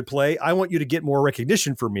 Rewarded Play, I want you to get more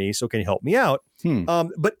recognition for me. So can you help me out?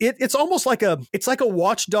 But it's almost like a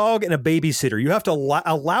watchdog and a babysitter. You have to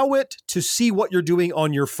allow it to see what you're doing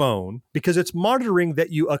on your phone because it's monitoring that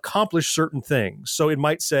you accomplish certain things. So it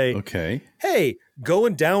might say, hey, go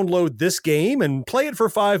and download this game and play it for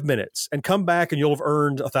 5 minutes and come back and you'll have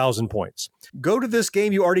earned 1,000 points. Go to this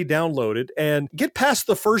game you already downloaded and get past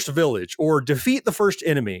the first village or defeat the first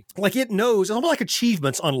enemy. Like it knows, it's almost like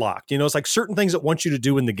achievements unlocked. It's like certain things it wants you to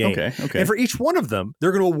do in the game. And for each one of them,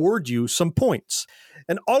 they're going to award you some points.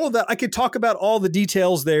 And all of that, I could talk about all the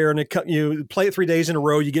details there, and you play it 3 days in a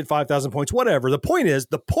row, you get 5,000 points, whatever. The point is,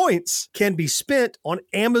 the points can be spent on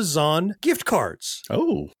Amazon gift cards.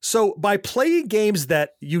 Oh. So by playing games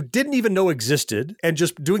that you didn't even know existed and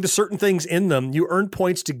just doing the certain things in them, you earn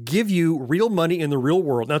points to give you real money in the real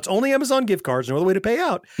world. Now, it's only Amazon gift cards, no other way to pay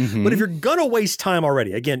out. But if you're going to waste time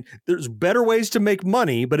already, again, there's better ways to make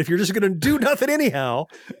money, but if you're just going to do nothing anyhow,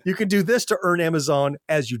 you can do this to earn Amazon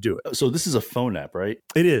as you do it. So this is a phone app, right?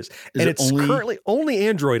 It is. And it's currently only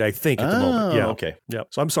Android, I think, at the moment. Yeah. Okay. Yeah.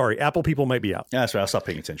 So I'm sorry. Apple people might be out. Yeah, that's right. I'll stop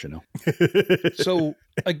paying attention now. So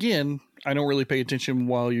again, I don't really pay attention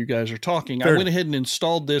while you guys are talking. I went ahead and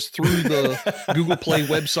installed this through the Google Play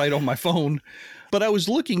website on my phone. But I was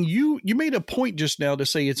looking, you made a point just now to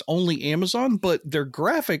say it's only Amazon, but their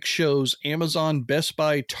graphic shows Amazon, Best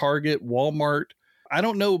Buy, Target, Walmart. I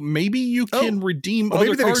don't know. Maybe you can redeem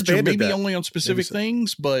other cards or maybe only on specific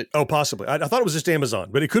things, but... Oh, possibly. I thought it was just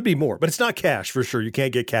Amazon, but it could be more. But it's not cash for sure. You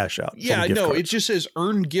can't get cash out. Yeah, no, it just says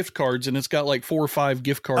earn gift cards, and it's got like 4 or 5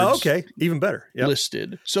 gift cards. Oh, okay. Even better.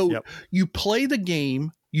 Listed. So you play the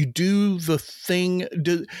game, you do the thing.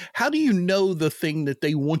 How do you know the thing that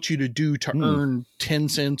they want you to do to earn 10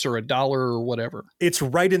 cents or $1 or whatever? It's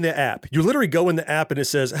right in the app. You literally go in the app and it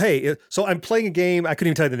says, hey, so I'm playing a game. I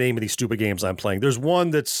couldn't even tell you the name of these stupid games I'm playing. There's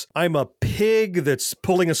one I'm a pig that's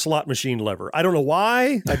pulling a slot machine lever. I don't know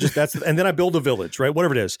why. And then I build a village, right?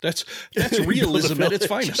 Whatever it is. That's realism at its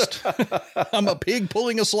finest. I'm a pig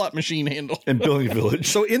pulling a slot machine handle. And building a village.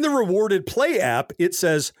 So in the Rewarded Play app, it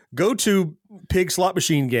says, go to pig slot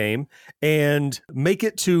machine game and make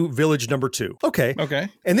it to village number 2. Okay.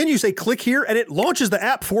 And then you say click here and it launches the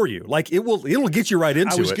app for you. Like it'll get you right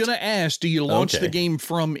into it. I was going to ask, do you launch the game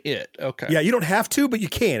from it? Okay. Yeah, you don't have to, but you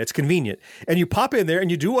can. It's convenient. And you pop in there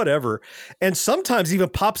and you do whatever. And sometimes even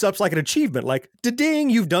pops up like an achievement, like ding,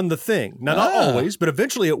 you've done the thing. Now, not always, but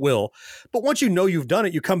eventually it will. But once you know you've done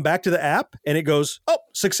it, you come back to the app and it goes, oh,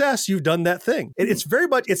 success, you've done that thing. It's very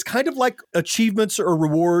much, it's kind of like achievements or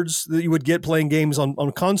rewards that you would get playing playing games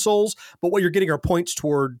on consoles, but what you're getting are points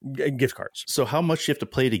toward gift cards. So how much do you have to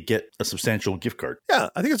play to get a substantial gift card? Yeah,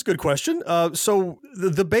 I think it's a good question. So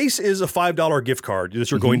the base is a $5 gift card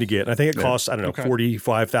that you're going to get. And I think it costs,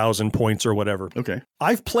 45,000 points or whatever. Okay.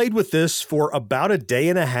 I've played with this for about a day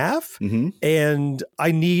and a half, and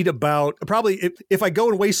I need about probably, if I go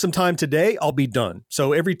and waste some time today, I'll be done.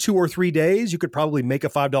 So every 2 or 3 days, you could probably make a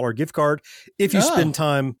 $5 gift card if you spend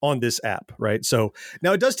time on this app, right? So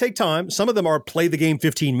now it does take time. Some of them are play the game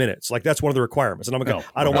 15 minutes. Like that's one of the requirements. And I'm like,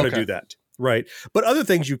 I don't want to do that. Right. But other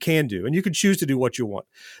things you can do, and you can choose to do what you want.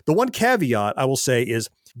 The one caveat I will say is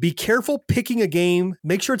be careful picking a game.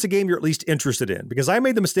 Make sure it's a game you're at least interested in, because I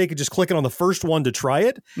made the mistake of just clicking on the first one to try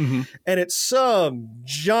it. And it's some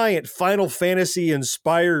giant Final Fantasy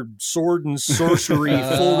inspired sword and sorcery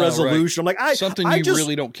full resolution. Right. I'm like, something you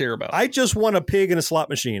really don't care about. I just want a pig and a slot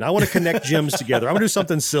machine. I want to connect gems together. I'm going to do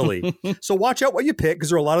something silly. So watch out what you pick, because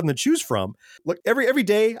there are a lot of them to choose from. Look, every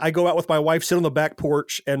day I go out with my wife, sit on the back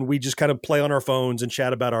porch, and we just kind of play on our phones and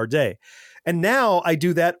chat about our day. And now I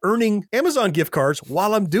do that earning Amazon gift cards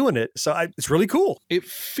while I'm doing it. So it's really cool. It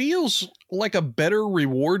feels like a better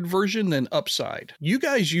reward version than Upside. You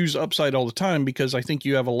guys use Upside all the time because I think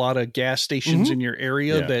you have a lot of gas stations in your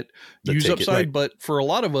area that use Upside. But for a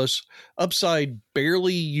lot of us, Upside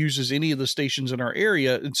barely uses any of the stations in our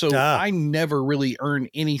area. And so I never really earn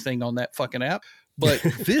anything on that fucking app. But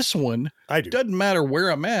this one, doesn't matter where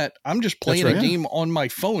I'm at. I'm just playing a game on my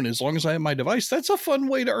phone as long as I have my device. That's a fun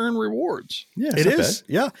way to earn rewards. Yeah, it is.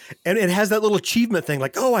 Yeah. And it has that little achievement thing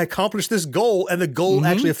like, I accomplished this goal. And the goal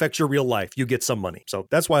actually affects your real life. You get some money. So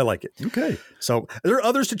that's why I like it. Okay. So there are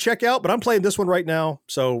others to check out, but I'm playing this one right now.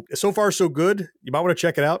 So far, so good. You might want to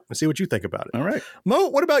check it out and see what you think about it. All right. Mo,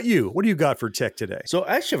 what about you? What do you got for tech today? So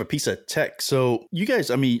I actually have a piece of tech. So you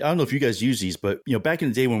guys, I don't know if you guys use these, but back in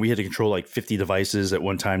the day when we had to control like 50 devices at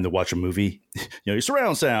one time to watch a movie, your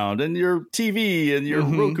surround sound and your TV and your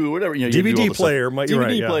Roku, whatever, DVD player,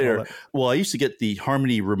 DVD player. Well, I used to get the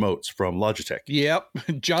Harmony remotes from Logitech. Yep.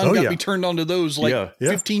 John got me turned on to those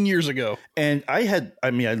 15 years ago. And I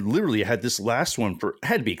literally had this last one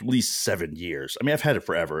had to be at least 7 years. I mean, I've had it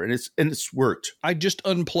forever and it's worked. I just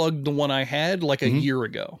unplugged the one I had like a year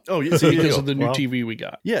ago. Oh, yeah. Because of the new TV we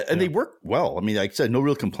got. Yeah. And they work well. I mean, like I said, no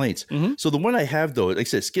real complaints. So the one I have though, like I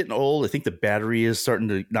said, it's getting old. I think the battery is starting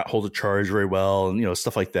to not hold a charge very well and,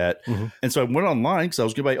 stuff like that. And so I went online because I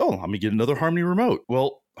was going to buy, I'm going to get another Harmony remote.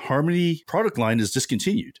 Well, Harmony product line is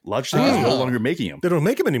discontinued. Logitech is no longer making them. They don't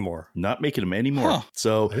make them anymore. Not making them anymore.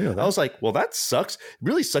 So I was like, well, that sucks. It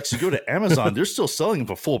really sucks. You go to Amazon, they're still selling them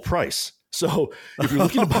for full price. So if you're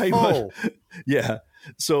looking to buy one,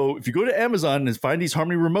 so if you go to Amazon and find these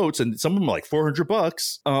Harmony remotes, and some of them are like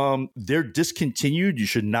 $400, they're discontinued. You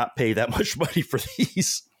should not pay that much money for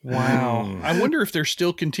these. Wow. I wonder if they're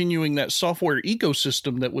still continuing that software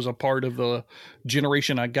ecosystem that was a part of the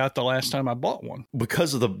generation I got the last time I bought one.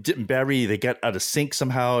 Because of the battery, they got out of sync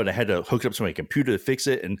somehow, and I had to hook it up to my computer to fix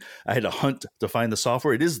it, and I had to hunt to find the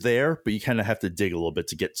software. It is there, but you kind of have to dig a little bit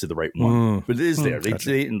to get to the right one. But it is there. They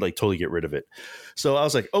didn't like totally get rid of it. So I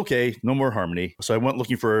was like, okay, no more Harmony. So I went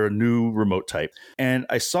looking for a new remote type, and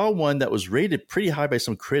I saw one that was rated pretty high by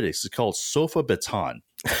some critics. It's called SofaBaton.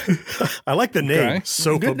 I like the name.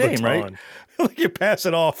 SofaBaton. Good name, right? Like you pass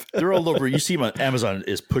it off. They're all over. You see them on Amazon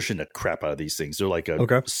is pushing the crap out of these things. They're like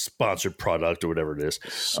a sponsored product or whatever it is.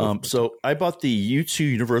 So I bought the U2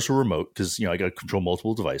 universal remote because, I got to control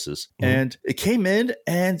multiple devices. And it came in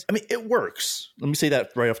and, it works. Let me say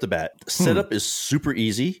that right off the bat. Setup is super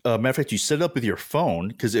easy. Matter of fact, you set it up with your phone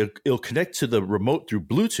because it'll connect to the remote through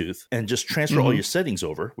Bluetooth and just transfer all your settings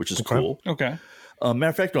over, which is cool. Okay. Matter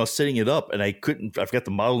of fact, when I was setting it up and I forgot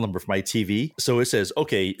the model number for my TV. So it says,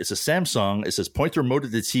 okay, it's a Samsung. It says point the remote to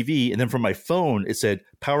the TV. And then from my phone, it said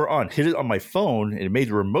power on. Hit it on my phone and it made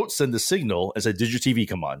the remote send the signal and said, did your TV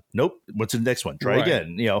come on? Nope. Went to the next one. Try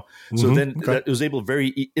again. So then it was able to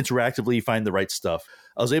very interactively find the right stuff.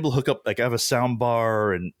 I was able to hook up, like I have a sound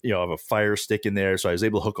bar and, I have a Fire Stick in there. So I was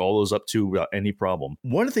able to hook all those up too without any problem.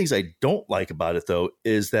 One of the things I don't like about it though,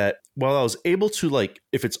 is that while I was able to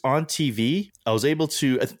if it's on TV, I was able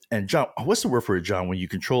to, and John, what's the word for it, John, when you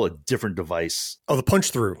control a different device? Oh, the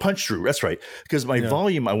punch through. Punch through. That's right. Because my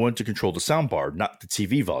volume, I wanted to control the sound bar, not the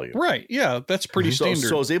TV volume. Right. Yeah. That's pretty standard.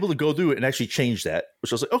 So I was able to go through it and actually change that,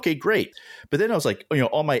 which I was like, okay, great. But then I was like,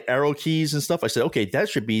 all my arrow keys and stuff, I said, okay, that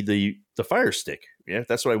should be the Fire Stick. Yeah,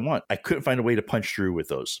 that's what I want. I couldn't find a way to punch through with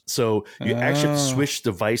those. So you actually have to switch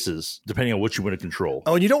devices depending on what you want to control.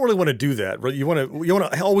 Oh, and you don't really want to do that. Right? You want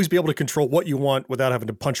to always be able to control what you want without having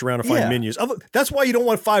to punch around and find menus. That's why you don't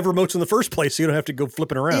want 5 remotes in the first place, so you don't have to go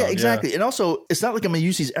flipping around. Yeah, exactly. And also, it's not like I'm going to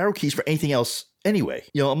use these arrow keys for anything else anyway.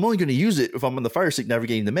 I'm only going to use it if I'm on the Fire Stick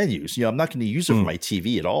navigating the menus. I'm not going to use it for my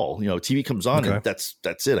TV at all. TV comes on and that's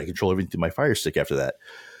it. I control everything through my Fire Stick after that.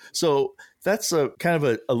 So that's a kind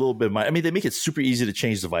of a little bit of they make it super easy to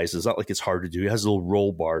change devices. It's not like it's hard to do. It has a little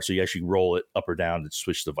roll bar, so you actually roll it up or down to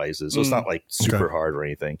switch devices. So it's not like super hard or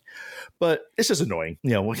anything, but it's just annoying.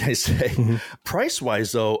 What can I say? Price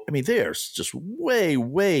wise though, they're just way,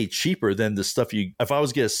 way cheaper than the stuff if I was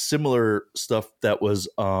to get a similar stuff that was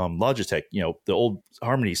Logitech, the old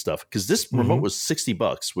Harmony stuff, because this remote was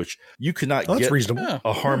 $60, which you could not get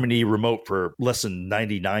a Harmony remote for less than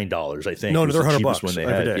 $99, I think. No, they're $100 when they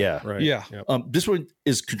every had. day. Yeah. Right. Yeah. This one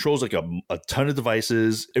controls like a ton of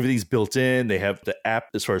devices. Everything's built in. They have the app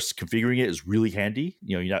as far as configuring it is really handy.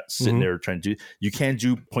 You're not sitting there trying to do. You can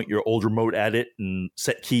point your old remote at it and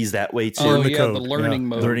set keys that way too. The learning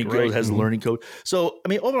mode. Learning code has the learning code. So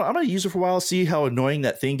overall, I'm going to use it for a while, see how annoying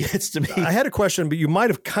that thing gets to me. I had a question, but you might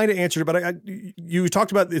have kind of answered it. But you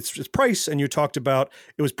talked about its price, and you talked about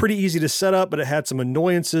it was pretty easy to set up, but it had some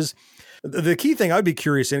annoyances. The key thing I'd be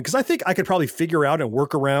curious in, because I think I could probably figure out and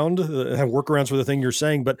have workarounds for the thing you're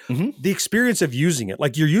saying, but the experience of using it,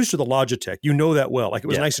 like you're used to the Logitech, that well. Like it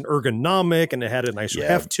was nice and ergonomic and it had a nice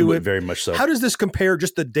heft to it. Very much so. How does this compare,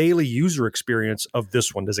 just the daily user experience of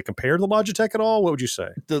this one? Does it compare to the Logitech at all? What would you say?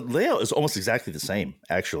 The layout is almost exactly the same,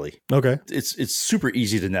 actually. Okay. It's super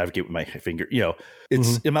easy to navigate with my finger.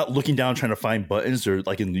 I'm not looking down trying to find buttons. They're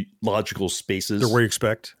like in the logical spaces. They're where you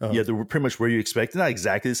expect. Yeah, they're pretty much where you expect. They're not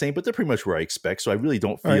exactly the same, but they're pretty much where I expect. So I really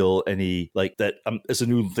don't feel any like that it's a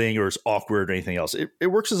new thing or it's awkward or anything else. It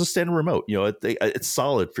works as a standard remote. It's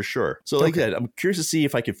solid for sure. So like that, I'm curious to see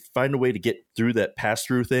if I could find a way to get through that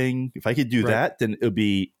pass-through thing. If I could do that, then it would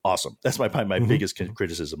be awesome. That's probably my biggest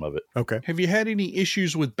criticism of it. Okay. Have you had any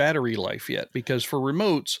issues with battery life yet? Because for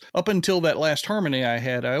remotes, up until that last Harmony I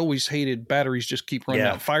had, I always hated batteries just keep running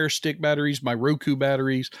out. Fire Stick batteries, my Roku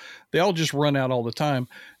batteries, they all just run out all the time.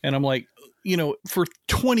 And I'm like, for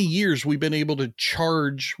 20 years, we've been able to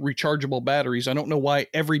charge rechargeable batteries. I don't know why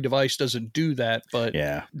every device doesn't do that, but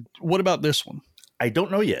what about this one? I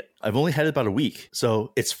don't know yet. I've only had it about a week,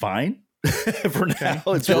 so it's fine. For now,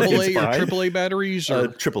 it's AA really or AAA batteries? Or?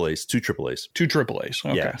 AAAs, two AAAs. Two AAAs,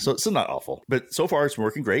 okay. Yeah, so it's not awful. But so far, it's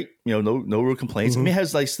working great. No real complaints. It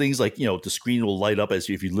has nice things like, the screen will light up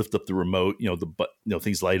if you lift up the remote,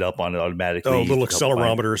 things light up on it automatically. Oh, a little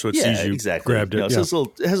accelerometer so it sees you grabbed it.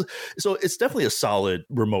 So it's definitely a solid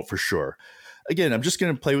remote for sure. Again, I'm just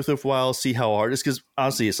going to play with it for a while, see how hard it is. Because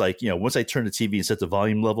honestly, it's like, once I turn the TV and set the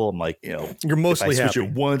volume level, I'm like, you're mostly if I switch happy.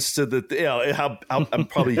 it once to the, I'm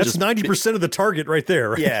probably that's 90% of the target right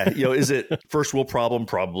there. Right? Yeah. Is it first world problem?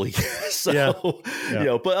 Probably.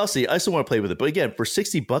 But I'll see. I still want to play with it. But again, for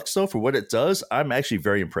 $60 though, for what it does, I'm actually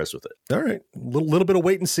very impressed with it. All right. A little bit of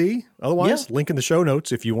wait and see. Otherwise, link in the show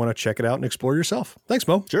notes if you want to check it out and explore yourself. Thanks,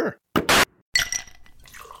 Mo. Sure.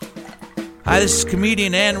 Hi, this is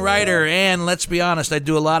comedian and writer, and let's be honest, I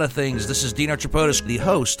do a lot of things. This is Dino Tripodis, the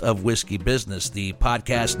host of Whiskey Business, the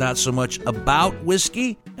podcast not so much about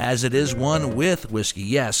whiskey as it is one with whiskey.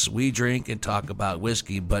 Yes, we drink and talk about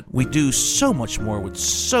whiskey, but we do so much more with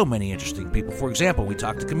so many interesting people. For example, we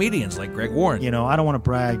talk to comedians like Greg Warren. I don't want to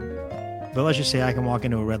brag, but let's just say I can walk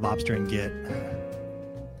into a Red Lobster and get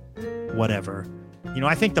whatever.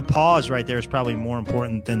 I think the pause right there is probably more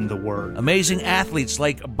important than the word. Amazing athletes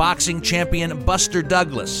like boxing champion Buster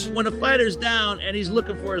Douglas. When a fighter's down and he's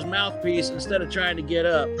looking for his mouthpiece instead of trying to get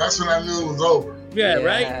up. That's when I knew it was over. Yeah,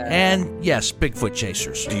 right? And yes, Bigfoot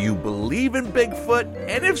chasers. Do you believe in Bigfoot?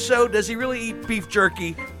 And if so, does he really eat beef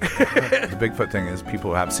jerky? The Bigfoot thing is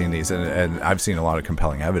people have seen these, and I've seen a lot of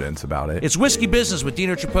compelling evidence about it. It's Whiskey Business with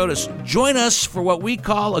Dino Tripodis. Join us for what we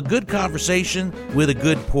call a good conversation with a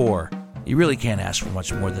good pour. You really can't ask for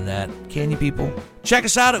much more than that, can you, people? Check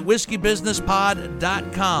us out at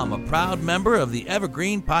whiskeybusinesspod.com, a proud member of the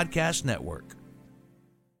Evergreen Podcast Network.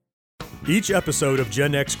 Each episode of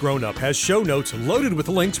Gen X Grown Up has show notes loaded with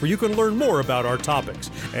links where you can learn more about our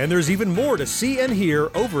topics. And there's even more to see and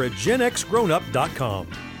hear over at genxgrownup.com.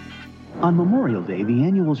 On Memorial Day, the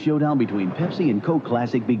annual showdown between Pepsi and Coke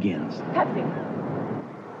Classic begins. Pepsi.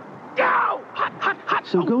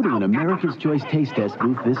 So go to an America's Choice taste test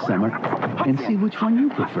booth this summer and see which one you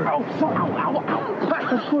prefer.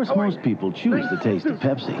 Of course, most people choose the taste of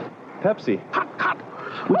Pepsi.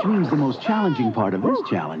 Which means the most challenging part of this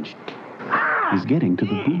challenge is getting to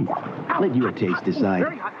the booth. Let your taste decide.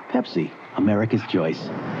 Pepsi. America's choice.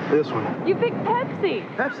 This one. You picked Pepsi.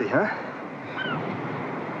 Pepsi, huh?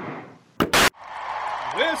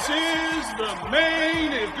 This is the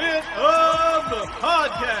main event of the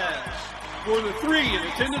podcast. For the 3 in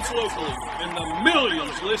attendance locally and the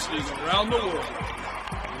millions listening around the world.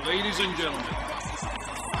 Ladies and gentlemen,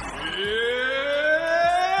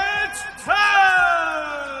 it's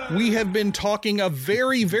time! We have been talking a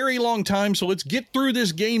very, very long time, so let's get through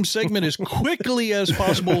this game segment as quickly as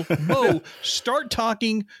possible. Bo, start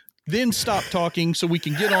talking, then stop talking so we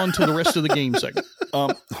can get on to the rest of the game segment. Oh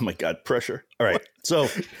my God, pressure. All right. So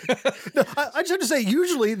no, I just have to say,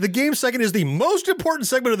 usually the game segment is the most important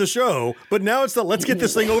segment of the show, but now it's the let's get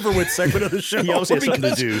this thing over with segment of the show. He obviously has something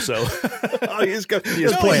to do, so he's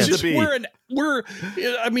planned to be.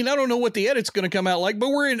 I mean, I don't know what the edit's going to come out like, but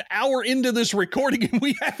we're an hour into this recording and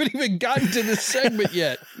we haven't even gotten to this segment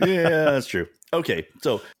yet. Yeah, that's true. Okay,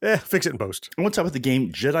 so fix it in post. I want to talk about the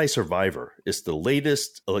game Jedi Survivor. It's the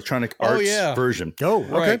latest Electronic Arts version. Oh,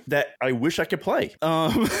 okay. That I wish I could play.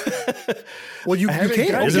 Well, you can.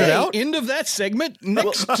 Is it out? End of that segment.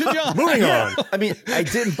 Next to John. Moving on. I mean, I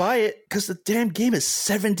didn't buy it because the damn game is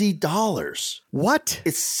 $70. What?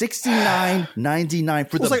 It's $69.99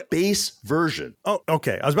 for the base version. Oh,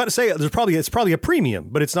 okay. I was about to say it's probably a premium,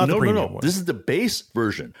 but it's not the premium one. This is the base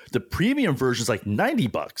version. The premium version is like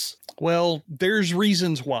 $90. Well, there's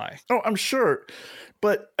reasons why. Oh, I'm sure.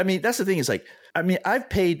 But I mean, that's the thing is like, I mean, I've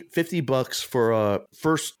paid $50 for a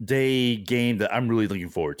first day game that I'm really looking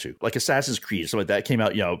forward to, like Assassin's Creed or something like that came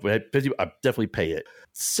out, I'd definitely pay it.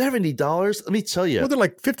 $70, let me tell you. Well, they're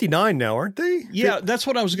like $59 now, aren't they? Yeah, that's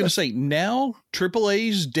what I was going to say. Now,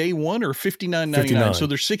 AAA's day one are $59.99, so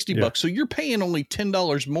they're $60. So you're paying only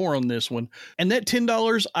 $10 more on this one. And that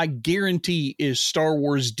 $10, I guarantee, is Star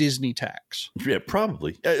Wars Disney tax. Yeah,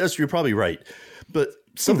 probably. You're probably right. But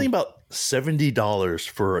something about $70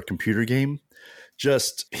 for a computer game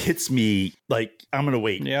just hits me like I'm going to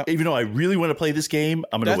wait. Yeah. Even though I really want to play this game,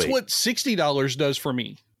 I'm going to wait. That's what $60 does for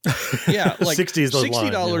me. Yeah, like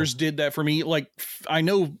 $60 did that for me. Like I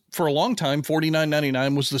know for a long time,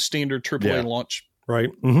 $49.99 was the standard AAA launch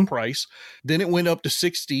price. Then it went up to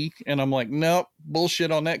 $60, and I'm like, nope,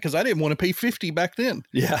 bullshit on that because I didn't want to pay $50 back then.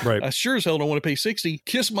 Yeah, right. I sure as hell don't want to pay $60.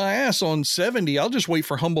 Kiss my ass on $70. I'll just wait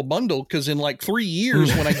for Humble Bundle because in like 3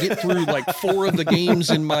 years, when I get through like 4 of the games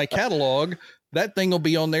in my catalog, that thing will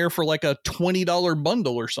be on there for like a $20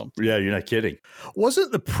 bundle or something. Yeah, you're not kidding.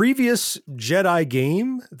 Wasn't the previous Jedi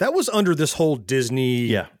game that was under this whole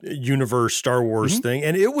Disney universe Star Wars thing,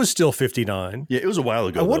 and it was still $59. Yeah, it was a while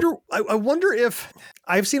ago. I wonder if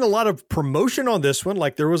I've seen a lot of promotion on this one.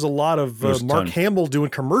 Like there was a lot of Mark Hamill doing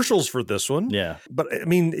commercials for this one. Yeah, but I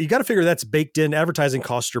mean, you got to figure that's baked in. Advertising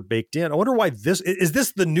costs are baked in. I wonder why this is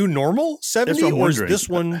this the new normal 70, or is this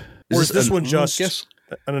one, or is this one just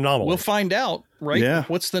an anomaly? We'll find out, right? Yeah.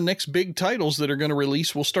 What's the next big titles that are going to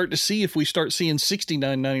release? We'll start to see if we start seeing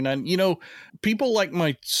 $69.99. You know, people like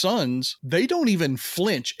my sons, they don't even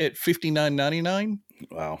flinch at $59.99.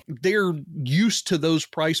 Wow. They're used to those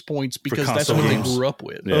price points because that's what they grew up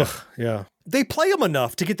with. Yeah. Ugh, yeah. They play them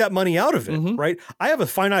enough to get that money out of it, right? I have a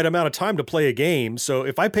finite amount of time to play a game. So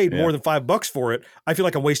if I paid more than $5 for it, I feel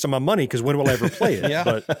like I'm wasting my money because when will I ever play it? Yeah.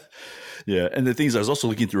 But yeah, and the things I was also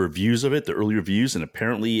looking through reviews of it, the early reviews, and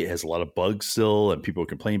apparently it has a lot of bugs still, and people are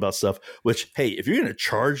complaining about stuff. Which, hey, if you're going to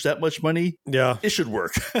charge that much money, it should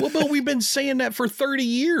work. Well, but we've been saying that for 30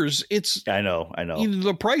 years. I know.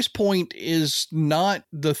 The price point is not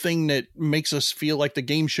the thing that makes us feel like the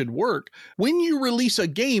game should work. When you release a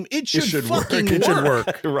game, it should fucking work. It should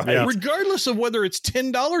work, right? Yeah. Regardless of whether it's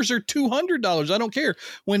 $10 or $200, I don't care.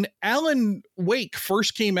 When Alan Wake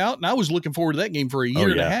first came out, and I was looking forward to that game for a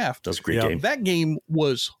year and a half. That's a great game. That game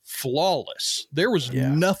was flawless. There was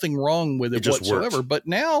nothing wrong with it whatsoever. Worked. But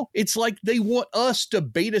now it's like they want us to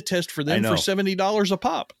beta test for them for $70 a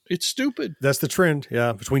pop. It's stupid. That's the trend.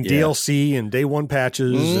 Yeah. Between DLC and day one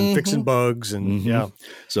patches and fixing bugs. And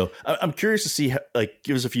So I'm curious to see how, like,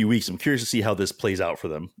 give us a few weeks. I'm curious to see how this plays out for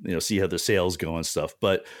them, see how the sales go and stuff.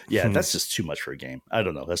 But that's just too much for a game. I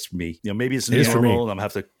don't know. That's for me. Maybe it's new normal and I'm going to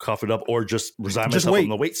have to cough it up or just resign myself. I'm going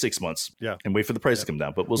to wait 6 months and wait for the price to come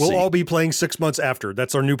down. But we'll see. We'll all be playing 6 months after.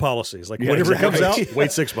 That's our new policies. Like whenever it comes out,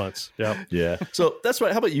 wait 6 months. Yeah. Yeah. So that's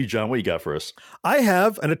right. How about you, John? What you got for us? I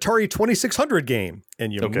have an Atari 2600 game.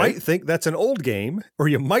 And you might think that's an old game, or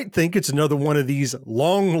you might think it's another one of these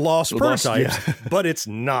long lost prototypes, but it's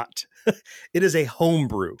not. It is a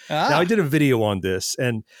homebrew. Now, I did a video on this,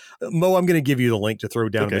 and Mo, I'm going to give you the link to throw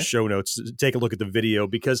down in the show notes to take a look at the video,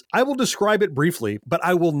 because I will describe it briefly, but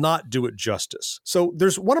I will not do it justice. So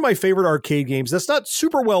there's one of my favorite arcade games that's not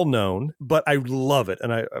super well known, but I love it,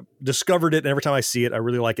 and I discovered it, and every time I see it, I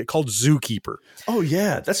really like it, called Zookeeper. Oh,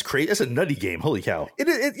 yeah. That's great. That's a nutty game. Holy cow.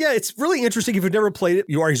 Yeah, it's really interesting. If you've never played it,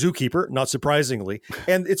 you are a zookeeper, not surprisingly.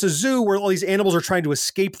 And it's a zoo where all these animals are trying to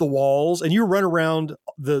escape the walls, and you run around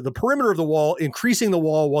the perimeter of the wall, increasing the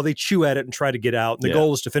wall while they chew at it and try to get out. And the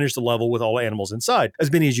goal is to finish the level with all animals inside,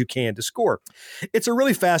 as many as you can to score. It's a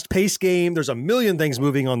really fast-paced game. There's a million things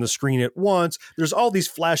moving on the screen at once. There's all these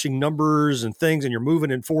flashing numbers and things, and you're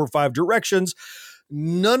moving in 4 or 5 directions.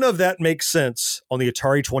 None of that makes sense on the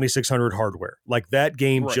Atari 2600 hardware. Like, that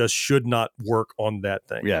game just should not work on that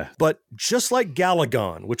thing. Yeah. But just like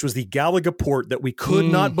Galagon, which was the Galaga port that we could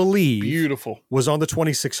not believe was on the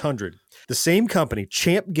 2600, the same company,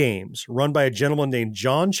 Champ Games, run by a gentleman named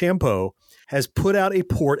John Champeau, has put out a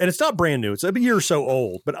port, and it's not brand new. It's a year or so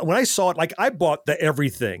old. But when I saw it, like, I bought the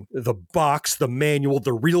everything, the box, the manual,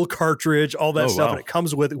 the real cartridge, all that stuff. Wow. And it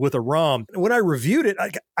comes with a ROM. And when I reviewed it,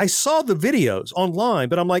 I saw the videos online,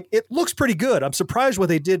 but I'm like, it looks pretty good. I'm surprised what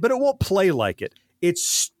they did, but it won't play like it. It's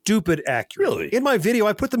stupid accurate. Really? In my video,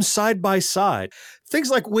 I put them side by side. Things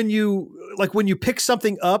like when you pick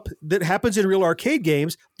something up that happens in real arcade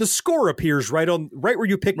games, the score appears right where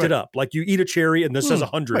you picked it up. Like, you eat a cherry and this says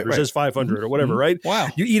 100 or says 500 or whatever, right? Wow.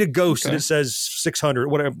 You eat a ghost and it says 600,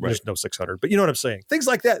 whatever. There's no 600, but you know what I'm saying. Things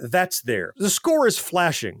like that, that's there. The score is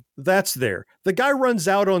flashing. That's there. The guy runs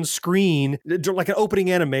out on screen like an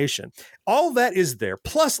opening animation. All that is there.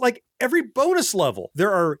 Plus, like, every bonus level.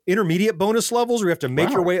 There are intermediate bonus levels where you have to make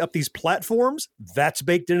your way up these platforms. That's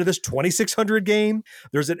baked into this 2600 game.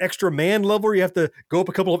 There's an extra man level where you have to go up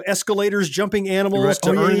a couple of escalators, jumping animals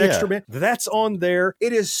to earn an extra man. That's on there.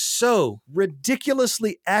 It is so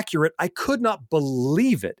ridiculously accurate. I could not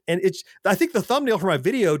believe it. And I think the thumbnail for my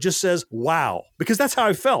video just says, wow, because that's how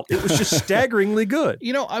I felt. It was just staggeringly good.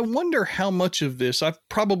 You know, I wonder how much of this, I've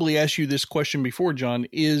probably asked you this question before, John,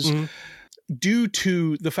 is due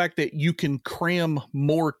to the fact that you can cram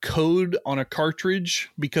more code on a cartridge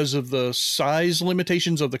because of the size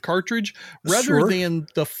limitations of the cartridge rather than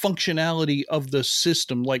the functionality of the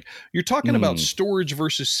system. Like, you're talking about storage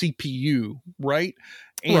versus CPU, right?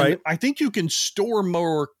 And I think you can store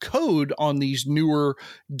more code on these newer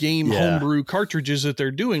game homebrew cartridges that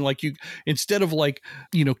they're doing. Like, you, instead of like,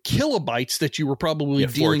 you know, kilobytes that you were probably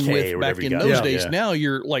dealing with back in those days, now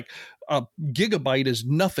you're like, a gigabyte is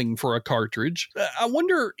nothing for a cartridge. I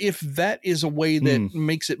wonder if that is a way that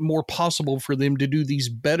makes it more possible for them to do these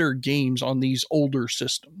better games on these older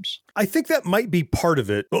systems. I think that might be part of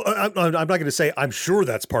it. Well, I'm not going to say I'm sure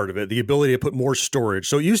that's part of it, the ability to put more storage.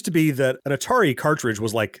 So it used to be that an Atari cartridge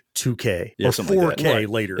was like 2K or 4K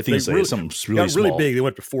later. I think it's like something really got really big. They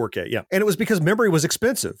went to 4K, And it was because memory was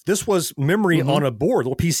expensive. This was memory on a board, a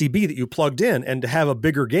little PCB that you plugged in, and to have a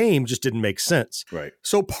bigger game just didn't make sense. Right.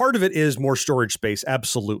 So part of it is more storage space,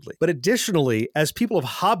 absolutely. But additionally, as people have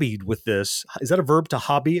hobbied with this, is that a verb, to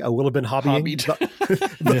hobby? I will have been hobbying.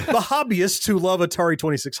 The hobbyists who love Atari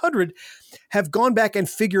 2600 have gone back and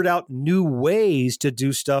figured out new ways to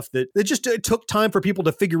do stuff that it took time for people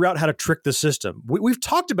to figure out how to trick the system. We've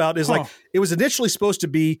talked about is like, it was initially supposed to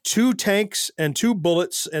be 2 tanks and 2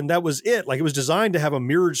 bullets, and that was it. Like, it was designed to have a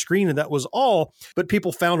mirrored screen, and that was all. But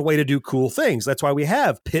people found a way to do cool things. That's why we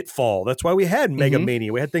have Pitfall. That's why we had Mega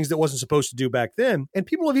Mania. We had things that wasn't supposed to do back then. And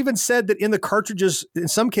people have even said that in the cartridges, in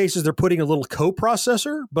some cases, they're putting a little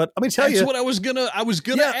coprocessor. But let me tell you, that's what I was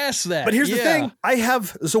gonna ask that. But here's the thing: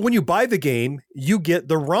 so when you buy the game, you get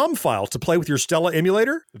the ROM file to play with your Stella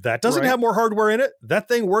emulator. That doesn't have more hardware in it. That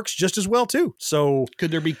thing works just as well too. So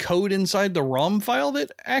could there be code inside the ROM file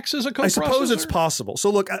that acts as a coprocessor? I suppose it's possible.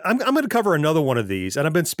 So look, I'm going to cover another one of these, and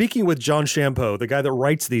I've been speaking with John Champeau, the guy that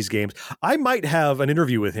writes these games. I might have an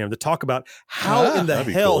interview with him to talk about how in the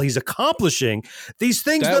hell he's accomplishing these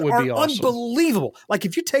things that are unbelievable. Like,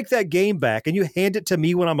 if you take that game back and you hand it to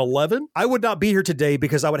me when I'm 11, I would not be here today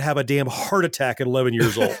because I would have a damn heart attack at 11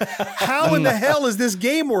 years old. How in the hell is this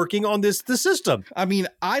game working on the system? I mean,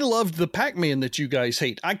 I loved the Pac-Man that you guys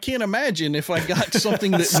hate. I can't imagine if I got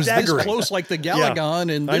something that was this close like the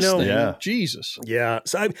Galagon and this thing. Yeah. Jesus. Yeah.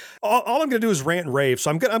 So all I'm going to do is rant and rave.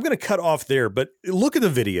 So I'm going to cut off there, but look at the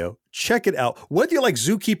video. check it out. Whether you like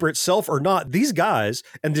Zookeeper itself or not, these guys,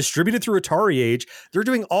 and distributed through Atari Age, they're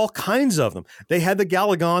doing all kinds of them. They had the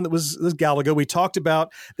Galagon that was the Galaga we talked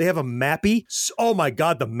about. They have a Mappy. Oh my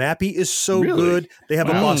God, the Mappy is so good. They have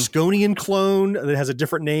a Bosconian clone that has a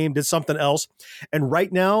different name, did something else. And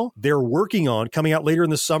right now, they're working on, coming out later in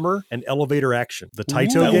the summer, an Elevator Action. The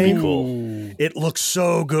Taito game. Cool. It looks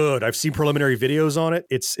so good. I've seen preliminary videos on it.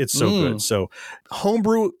 It's so good. So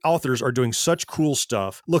homebrew authors are doing such cool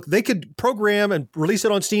stuff. Look, they could program and release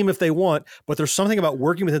it on Steam if they want, but there's something about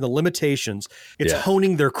working within the limitations. It's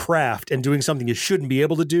honing their craft and doing something you shouldn't be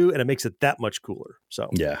able to do, and it makes it that much cooler. So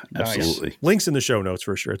yeah, absolutely. Nice. Links in the show notes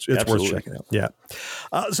for sure. It's worth checking out. Yeah.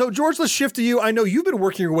 So George, let's shift to you. I know you've been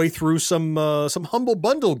working your way through some Humble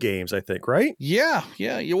Bundle games, I think, right? Yeah.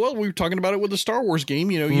 Well, we were talking about it with the Star Wars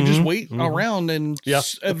game. You just wait around and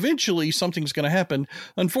eventually something's going to happen.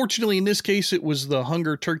 Unfortunately, in this case, it was the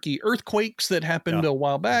Hunger Turkey earthquakes that happened a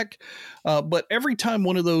while back. But every time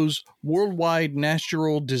one of those worldwide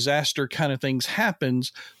natural disaster kind of things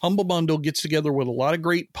happens, Humble Bundle gets together with a lot of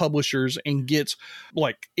great publishers and gets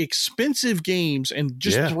like expensive games and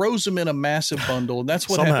just throws them in a massive bundle. And that's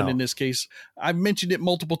what happened in this case. I've mentioned it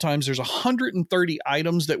multiple times. There's 130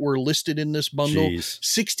 items that were listed in this bundle.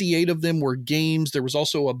 68 of them were games. There was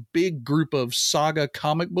also a big group of Saga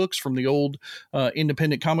comic books from the old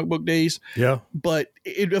independent comic book days. Yeah. But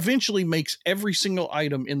it eventually makes every single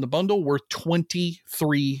item in the bundle worth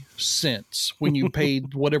 23 cents when you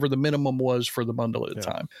paid whatever the minimum was for the bundle at the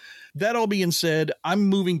time. That all being said, I'm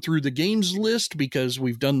moving through the games list because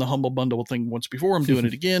we've done the Humble Bundle thing once before. I'm doing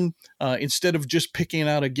it again. Instead of just picking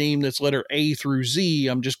out a game that's letter A through Z,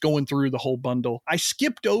 I'm just going through the whole bundle. I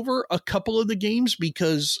skipped over a couple of the games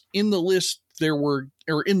because in the list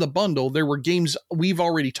in the bundle, there were games we've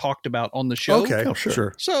already talked about on the show. Okay,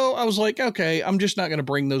 sure. So I was like, okay, I'm just not going to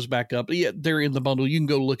bring those back up. Yeah, they're in the bundle. You can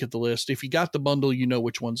go look at the list. If you got the bundle, you know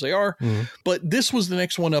which ones they are. But this was the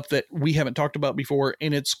next one up that we haven't talked about before,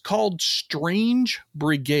 and it's called Strange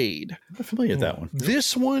Brigade. I'm familiar with that one.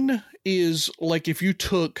 This one is like if you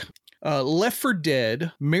took Left 4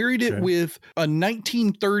 Dead, married it with a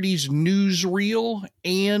 1930s newsreel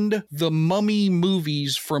and the Mummy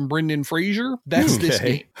movies from Brendan Fraser. That's this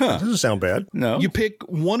game. Doesn't sound bad. No. You pick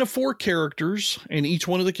one of 4 characters, and each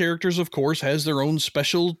one of the characters, of course, has their own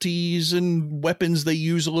specialties and weapons they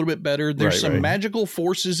use a little bit better. There's some magical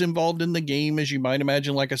forces involved in the game, as you might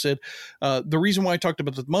imagine. Like I said, the reason why I talked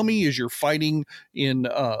about the Mummy is you're fighting in,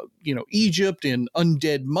 Egypt in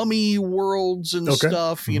undead mummy worlds and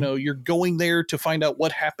stuff. You're going there to find out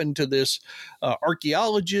what happened to this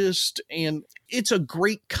archaeologist, and it's a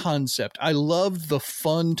great concept. I love the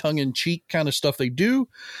fun tongue-in-cheek kind of stuff they do,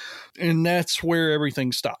 and that's where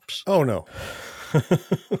everything stops. Oh no.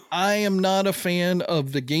 I am not a fan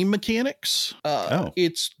of the game mechanics.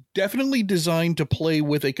 It's definitely designed to play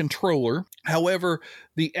with a controller. However,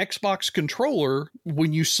 the Xbox controller,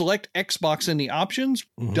 when you select Xbox in the options,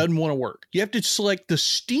 doesn't want to work. You have to select the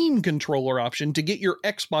Steam controller option to get your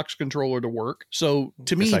Xbox controller to work. So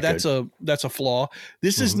to me, that's a flaw.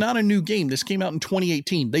 This is not a new game. This came out in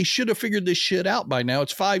 2018. They should have figured this shit out by now.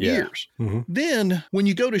 It's 5 years. Then when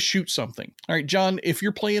you go to shoot something, all right, John, if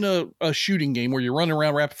you're playing a shooting game where you're running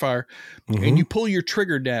around rapid fire and you pull your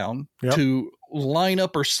trigger down to line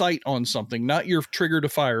up or sight on something, not your trigger to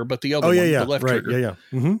fire, but the other one, the left trigger.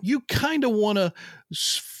 You kind of want to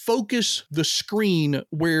focus the screen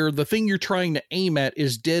where the thing you're trying to aim at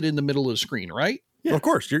is dead in the middle of the screen, right? Yeah. Of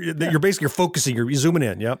course. You're basically focusing, you're zooming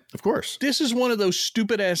in. Yep. Of course. This is one of those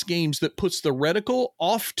stupid ass games that puts the reticle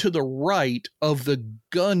off to the right of the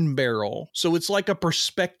gun barrel. So it's like a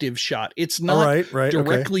perspective shot. It's not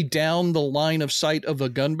directly down the line of sight of a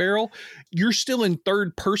gun barrel. You're still in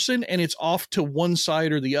third person and it's off to one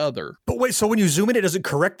side or the other. But wait, so when you zoom in, it doesn't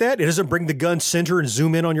correct that? It doesn't bring the gun center and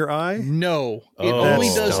zoom in on your eye? No. It only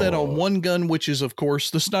does that on one gun, which is, of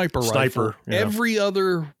course, the sniper rifle. Yeah. Every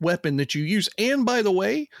other weapon that you use, and by the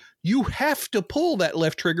way, you have to pull that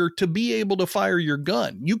left trigger to be able to fire your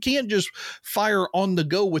gun. You can't just fire on the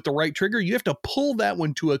go with the right trigger. You have to pull that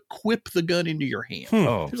one to equip the gun into your hand.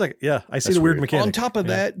 Seems like, I see the weird mechanic. On top of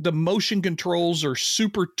that, the motion controls are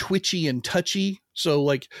super twitchy and touchy. So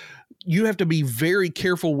like you have to be very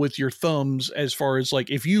careful with your thumbs as far as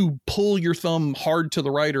like if you pull your thumb hard to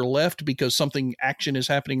the right or left because something action is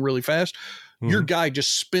happening really fast, your guy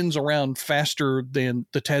just spins around faster than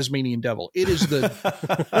the Tasmanian devil. It is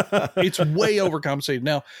it's way overcompensated.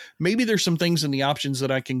 Now, maybe there's some things in the options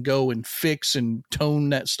that I can go and fix and tone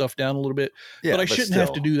that stuff down a little bit, but I shouldn't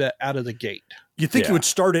have to do that out of the gate. You think you would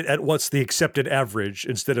start it at what's the accepted average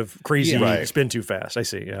instead of crazy spin too fast. I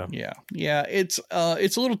see. Yeah. It's a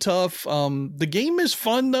little tough. The game is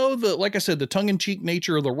fun though. Like I said, the tongue-in-cheek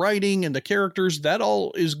nature of the writing and the characters, that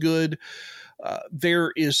all is good.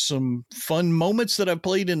 There is some fun moments that I've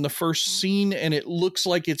played in the first scene, and it looks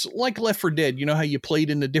like it's like Left 4 Dead. You know how you played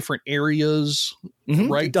in the different areas,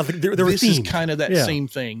 right? This is kind of that same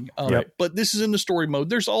thing. But this is in the story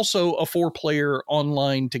mode. There's also a 4-player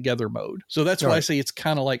online together mode. So that's why I say it's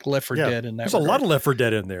kind of like Left 4 Dead in that There's a lot of Left 4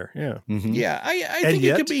 Dead in there. Yeah. Yeah, I think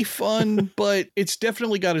it could be fun, but it's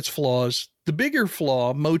definitely got its flaws. The bigger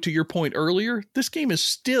flaw, Mo, to your point earlier, this game is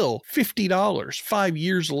still $50 5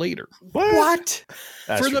 years later. What?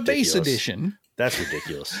 For the base edition. That's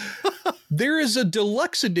ridiculous. There is a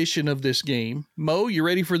deluxe edition of this game. Mo, you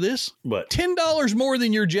ready for this? What? $10 more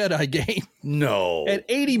than your Jedi game. No. At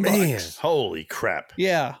 $80. Holy crap.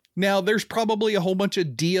 Yeah. Now, there's probably a whole bunch of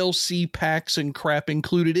DLC packs and crap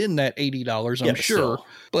included in that $80, I'm sure.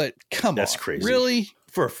 But come on. That's crazy. Really?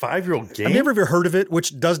 For a 5-year-old game? I've never even heard of it,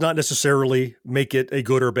 which does not necessarily make it a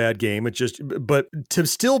good or bad game. It just, but to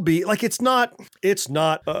still be like, it's not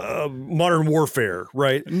Modern Warfare,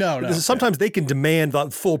 right? No. Sometimes they can demand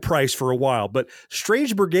the full price for a while, but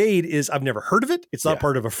Strange Brigade I've never heard of it. It's not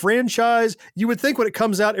part of a franchise. You would think when it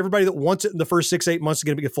comes out, everybody that wants it in the first 6-8 months is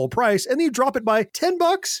going to be a full price, and then you drop it by $10,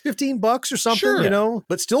 $15 or something, you know,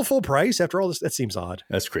 but still full price after all this. That seems odd.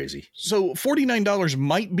 That's crazy. So $49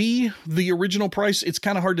 might be the original price. It's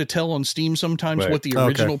kind of hard to tell on Steam sometimes what the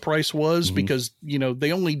original price was because, you know,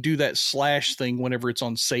 they only do that slash thing whenever it's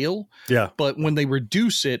on sale. Yeah. But when they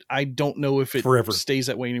reduce it, I don't know if it stays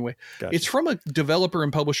that way anyway. Gotcha. It's from a developer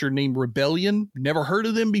and publisher named Rebellion. Never heard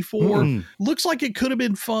of them before. Looks like it could have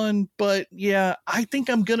been fun, but yeah, I think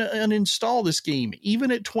I'm going to uninstall this game. Even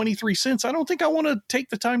at 23 cents, I don't think I want to take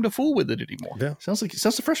the time to fool with it anymore. Yeah.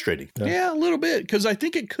 Sounds frustrating. Yeah, a little bit, because I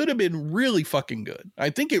think it could have been really fucking good. I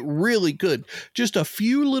think it really could. Just a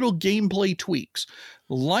few little gameplay tweaks.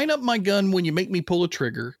 Line up my gun when you make me pull a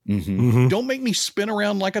trigger. Don't make me spin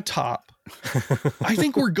around like a top. I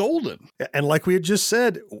think we're golden. And like we had just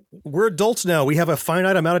said, we're adults now. We have a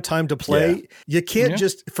finite amount of time to play. You can't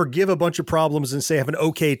just forgive a bunch of problems and say have an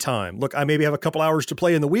okay time. Look, I maybe have a couple hours to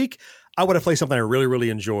play in the week. I want to play something I really, really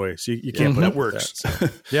enjoy. So you can't put that works. That, so.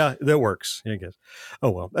 Yeah, that works. Yeah, I guess.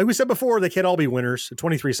 Oh, well. Like we said before, they can't all be winners.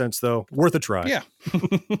 23 cents, though. Worth a try. Yeah.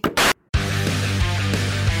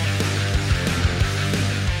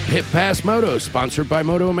 Pit Pass Moto, sponsored by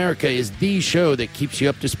Moto America, is the show that keeps you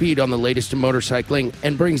up to speed on the latest in motorcycling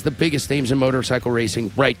and brings the biggest names in motorcycle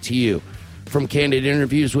racing right to you. From candid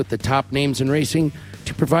interviews with the top names in racing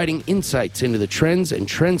to providing insights into the trends and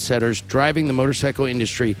trendsetters driving the motorcycle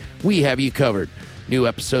industry, we have you covered. New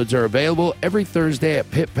episodes are available every Thursday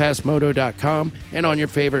at pitpassmoto.com and on your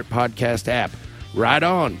favorite podcast app. Ride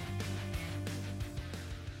on!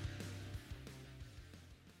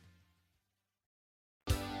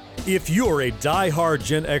 If you're a die-hard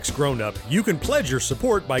Gen X grown-up, you can pledge your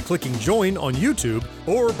support by clicking join on YouTube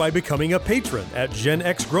or by becoming a patron at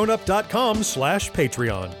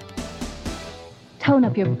genxgrownup.com/Patreon. Tone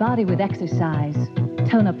up your body with exercise.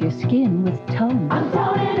 Tone up your skin with tone. I'm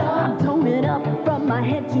toning up from my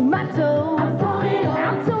head to my toes. I'm toning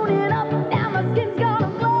up, now my skin's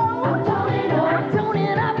gonna glow. I'm toning up,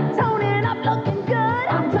 looking good.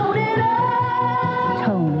 I'm toning up.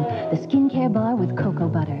 Tone, the skincare bar with cocoa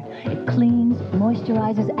butter. It cleans,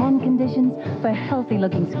 moisturizes, and conditions for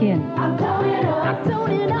healthy-looking skin. I'm toning up,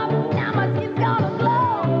 now my skin's gonna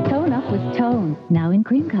glow. Tone up with Tone, now in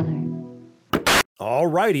cream color. All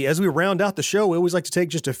righty, as we round out the show, we always like to take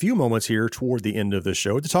just a few moments here toward the end of the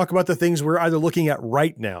show to talk about the things we're either looking at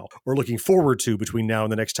right now or looking forward to between now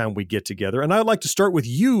and the next time we get together. And I'd like to start with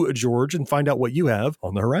you, George, and find out what you have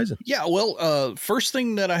on the horizon. Yeah, well, first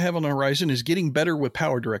thing that I have on the horizon is getting better with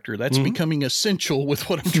Power Director. That's becoming essential with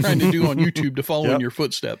what I'm trying to do on YouTube to follow in your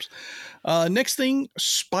footsteps. Next thing,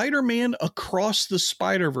 Spider-Man Across the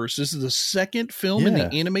Spider-Verse. This is the second film in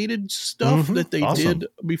the animated stuff that they did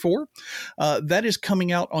before. That is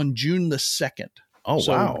coming out on June the 2nd. Oh,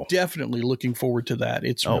 so wow. Definitely looking forward to that.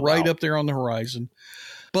 It's up there on the horizon.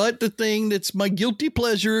 But the thing that's my guilty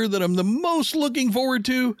pleasure that I'm the most looking forward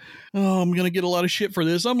to, I'm going to get a lot of shit for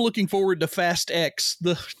this. I'm looking forward to Fast X,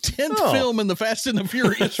 the 10th film in the Fast and the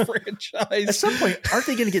Furious franchise. At some point, aren't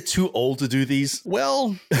they going to get too old to do these?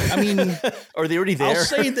 Well, I mean, are they already there? I'll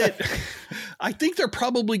say that I think they're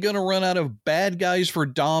probably going to run out of bad guys for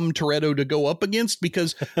Dom Toretto to go up against,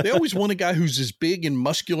 because they always want a guy who's as big and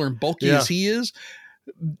muscular and bulky as he is.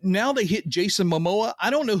 Now they hit Jason Momoa. I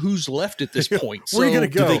don't know who's left at this point. Where are you going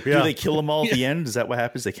to go? Do they kill them all at the end? Is that what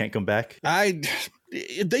happens? They can't come back?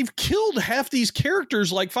 They've killed half these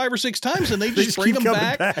characters like 5 or 6 times, and they just bring them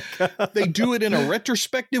back. They do it in a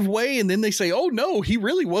retrospective way, and then they say, oh no, he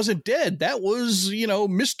really wasn't dead. That was,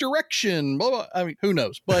 misdirection. Blah, blah. I mean, who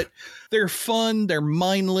knows? But they're fun, they're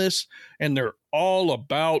mindless, and they're all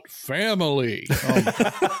about family.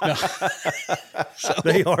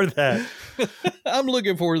 They are that. I'm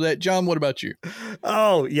looking forward to that. John, what about you?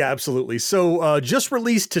 Oh, yeah, absolutely. So just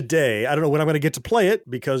released today. I don't know when I'm going to get to play it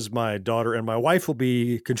because my daughter and my wife will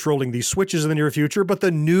be controlling these Switches in the near future, but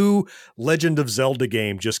the new Legend of Zelda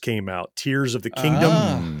game just came out, Tears of the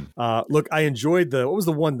Kingdom. Look, I enjoyed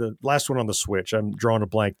the last one on the Switch? I'm drawing a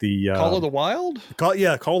blank. The Call of the Wild? Call of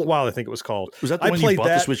the Wild, I think it was called. Was that the one you bought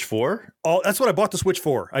the Switch for? Oh, that's what I bought the Switch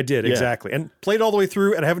for. I did, exactly. And played all the way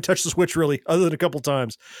through, and I haven't touched the Switch really other than a couple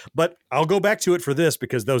times. But I'll go back to it for this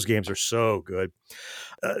because those games are so good.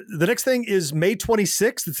 The next thing is May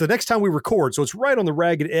 26th. It's the next time we record, so it's right on the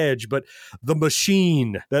ragged edge. But The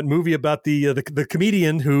Machine, that movie about the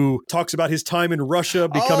comedian who talks about his time in Russia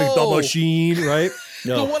becoming the machine, right?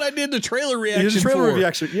 The one I did the trailer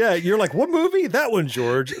reaction Yeah, you're like, what movie? That one,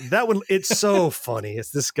 George. That one, it's so funny.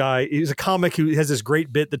 It's this guy. He's a comic who has this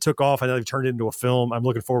great bit that took off, and then they've turned it into a film. I'm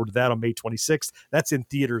looking forward to that on May 26th. That's in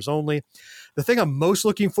theaters only. The thing I'm most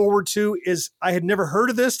looking forward to is I had never heard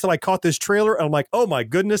of this till I caught this trailer. And I'm like, oh my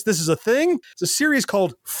goodness, this is a thing. It's a series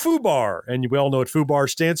called FUBAR. And we all know what FUBAR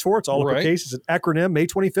stands for. It's all uppercase. It's an acronym, May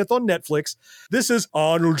 25th on Netflix. This is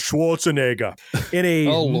Arnold Schwarzenegger in a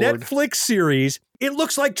Netflix series. It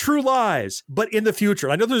looks like True Lies, but in the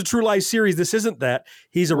future. I know there's a True Lies series. This isn't that.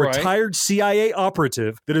 He's a retired CIA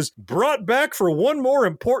operative that is brought back for one more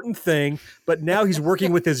important thing, but now he's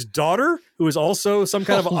working with his daughter, who is also some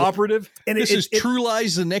kind of operative. And this is True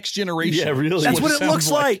Lies, the next generation. Yeah, really. That's what it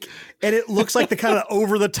looks like. And it looks like the kind of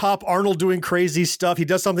over-the-top Arnold doing crazy stuff. He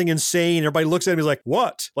does something insane. Everybody looks at him and is like,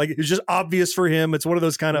 what? Like, it's just obvious for him. It's one of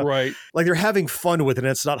those kind of, like they're having fun with it,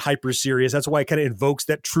 and it's not hyper-serious. That's why it kind of invokes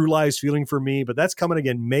that True Lies feeling for me. But that's coming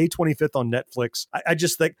again May 25th on Netflix. I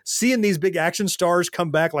just think seeing these big action stars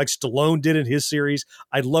come back like Stallone did in his series,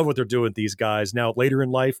 I love what they're doing with these guys now later in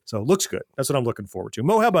life. So it looks good. That's what I'm looking forward to.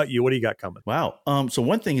 Mo, how about you? What do you got coming? Wow. So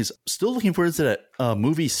one thing is still looking forward to that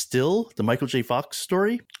movie Still, the Michael J. Fox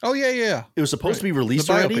story. Oh, yeah. It was supposed to be released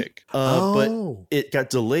already, but it got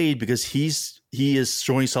delayed because he is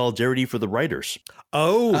showing solidarity for the writers.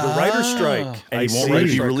 Oh, the writer's strike. And he won't let it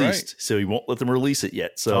be released. So he won't let them release it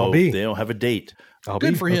yet. So they don't have a date.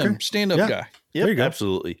 Good for him. Stand-up guy. Yeah,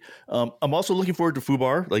 absolutely. I'm also looking forward to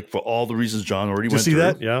FUBAR, like for all the reasons John already went through. Did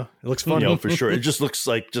you see that? Yeah, it looks fun. For sure. It just looks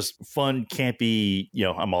like just fun, campy.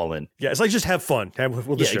 I'm all in. Yeah, it's like just have fun. Have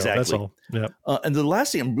with the show. Exactly. That's all. Yeah. And the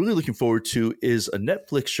last thing I'm really looking forward to is a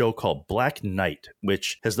Netflix show called Black Knight,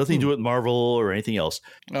 which has nothing to do with Marvel or anything else.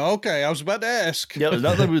 Okay, I was about to ask. Yeah,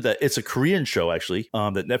 nothing to do with that. It's a Korean show actually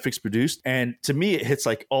that Netflix produced, and to me, it hits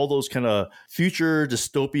like all those kind of future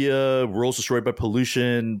dystopia, worlds destroyed by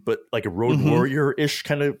pollution, but like a road warrior-ish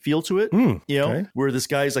kind of feel to it. Where this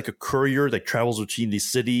guy is like a courier that travels between these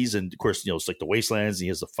cities, and of course, it's like the wastelands, and he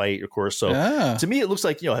has to fight, of course. So to me, it looks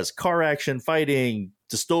like has car action, fighting,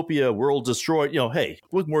 dystopia, world destroyed. Hey,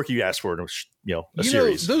 what more can you ask for in a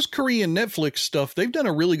series? Those Korean Netflix stuff, they've done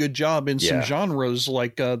a really good job in some genres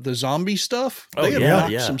like the zombie stuff. They have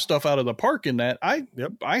knocked some stuff out of the park in that. I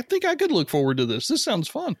think I could look forward to this. This sounds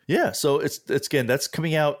fun. Yeah, so it's again, that's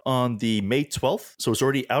coming out on the May 12th. So it's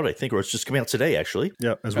already out, I think, or it's just coming out today, actually.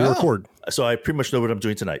 Yeah, as we record. So I pretty much know what I'm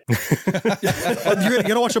doing tonight. You're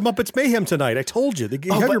gonna watch a Muppets Mayhem tonight. I told you.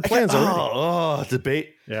 You have your plans already.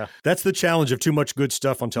 Debate. Yeah, that's the challenge of too much good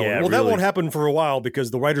stuff on television. Yeah, that won't happen for a while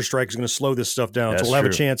because the writer's strike is going to slow this stuff down. So we'll have a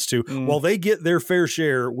chance to, while they get their fair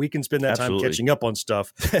share, we can spend that time catching up on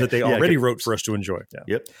stuff that they already wrote for us to enjoy. Yeah.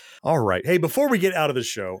 Yep. All right. Hey, before we get out of the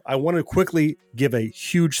show, I want to quickly give a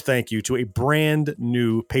huge thank you to a brand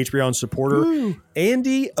new Patreon supporter,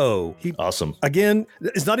 Andy O. Awesome. Again,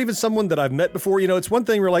 it's not even someone that I've met before. It's one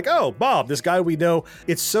thing we're like, oh, Bob, this guy we know.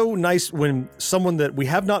 It's so nice when someone that we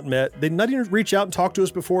have not met, they not even reach out and talk to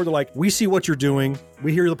us before. They're like, we see what you're doing.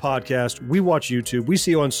 We hear the podcast. We watch YouTube. We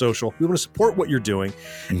see you on social. We want to support what you're doing.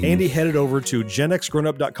 Andy headed over to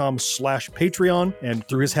genxgrownup.com/Patreon and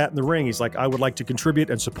threw his hat in the ring. He's like, I would like to contribute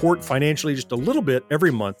and support financially just a little bit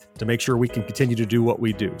every month to make sure we can continue to do what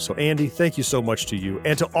we do. So Andy, thank you so much to you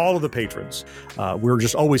and to all of the patrons. We're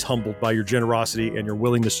just always humbled by your generosity and your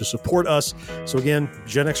willingness to support us. So again,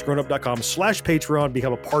 genxgrownup.com/Patreon,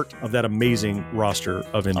 become a part of that amazing roster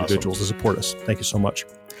of individuals to support us. Thank you so much.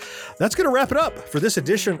 That's going to wrap it up for this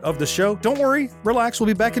edition of the show. Don't worry, relax. We'll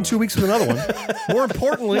be back in 2 weeks with another one. More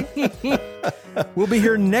importantly, we'll be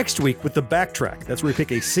here next week with the Backtrack. That's where we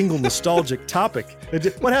pick a single nostalgic topic.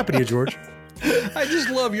 What happened to you, George? I just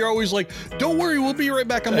love you're always like, don't worry, we'll be right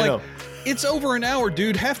back. I'm like, it's over an hour,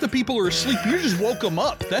 dude. Half the people are asleep. You just woke them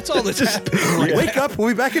up. That's all that's happening. Wake up. We'll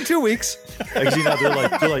be back in 2 weeks. Actually, they're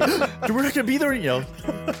like, we're not going to be there,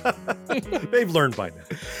 They've learned by now.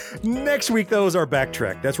 Next week, though, is our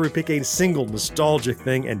Backtrack. That's where we pick a single nostalgic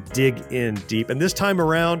thing and dig in deep. And this time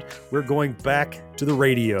around, we're going back to the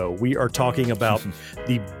radio. We are talking about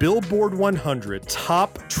the Billboard 100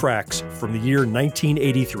 top tracks from the year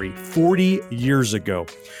 1983, 40 years ago.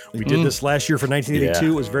 We did this last year for 1982.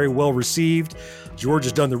 Yeah. It was very well received. George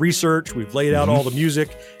has done the research. We've laid out all the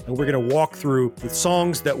music, and we're going to walk through the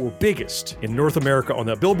songs that were biggest in North America on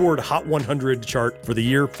that Billboard Hot 100 chart for the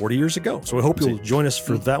year 40 years ago. So I hope you'll join us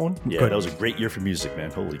for that one. Yeah, that was a great year for music,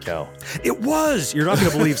 man. Holy cow. It was. You're not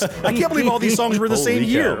going to believe. I can't believe all these songs were the same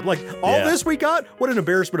year. Like, all this we got? What an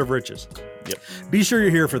embarrassment of riches. Yep. Be sure you're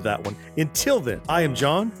here for that one. Until then, I am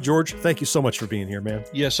John. George, thank you so much for being here, man.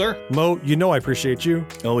 Yes, sir. Mo, you know I appreciate you.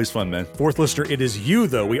 Always fun, man. Fourth listener, it is you,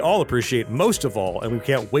 though, we all appreciate most of all, and we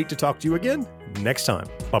can't wait to talk to you again next time.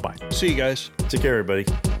 Bye-bye. See you guys. Take care, everybody.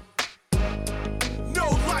 No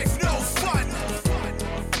life, no fun.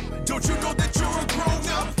 Don't you know that you're a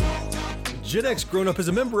grown-up? Gen X Grown Up is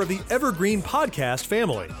a member of the Evergreen Podcast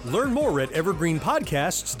family. Learn more at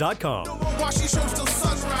evergreenpodcasts.com. No more watching shows till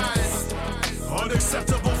sunrise.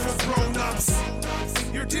 Unacceptable for grown-ups.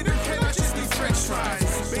 Your dinner cannot just be french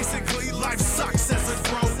fries. Basically, life sucks as a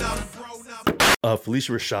grown-up.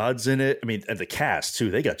 Felicia Rashad's in it. I mean, and the cast, too.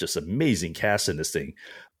 They got just amazing cast in this thing.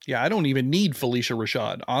 Yeah, I don't even need Felicia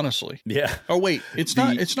Rashad, honestly. Yeah. Oh, wait. It's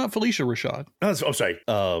not Felicia Rashad. No, I'm sorry.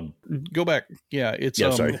 Go back. Yeah, it's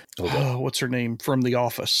sorry. What's her name? From The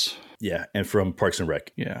Office. Yeah, and from Parks and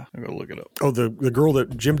Rec. Yeah, I'm going to look it up. Oh, the girl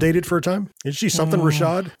that Jim dated for a time? Is she something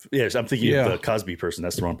Rashad? Yes, I'm thinking of the Cosby person.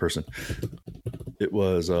 That's the wrong person. It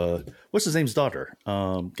was, what's his name's daughter?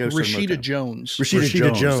 Rashida Jones.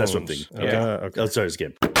 Rashida Jones. That's what I'm thinking. Okay. Okay. Oh, sorry, it's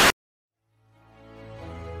again.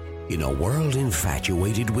 In a world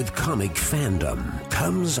infatuated with comic fandom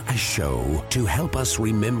comes a show to help us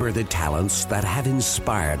remember the talents that have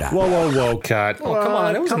inspired us. Whoa, cut. Oh, come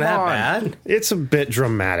on. It wasn't that bad. It's a bit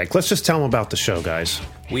dramatic. Let's just tell them about the show, guys.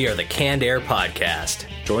 We are the Canned Air Podcast.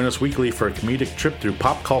 Join us weekly for a comedic trip through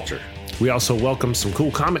pop culture. We also welcome some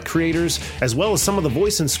cool comic creators, as well as some of the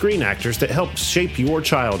voice and screen actors that helped shape your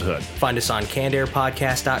childhood. Find us on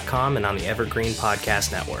cannedairpodcast.com and on the Evergreen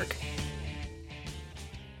Podcast Network.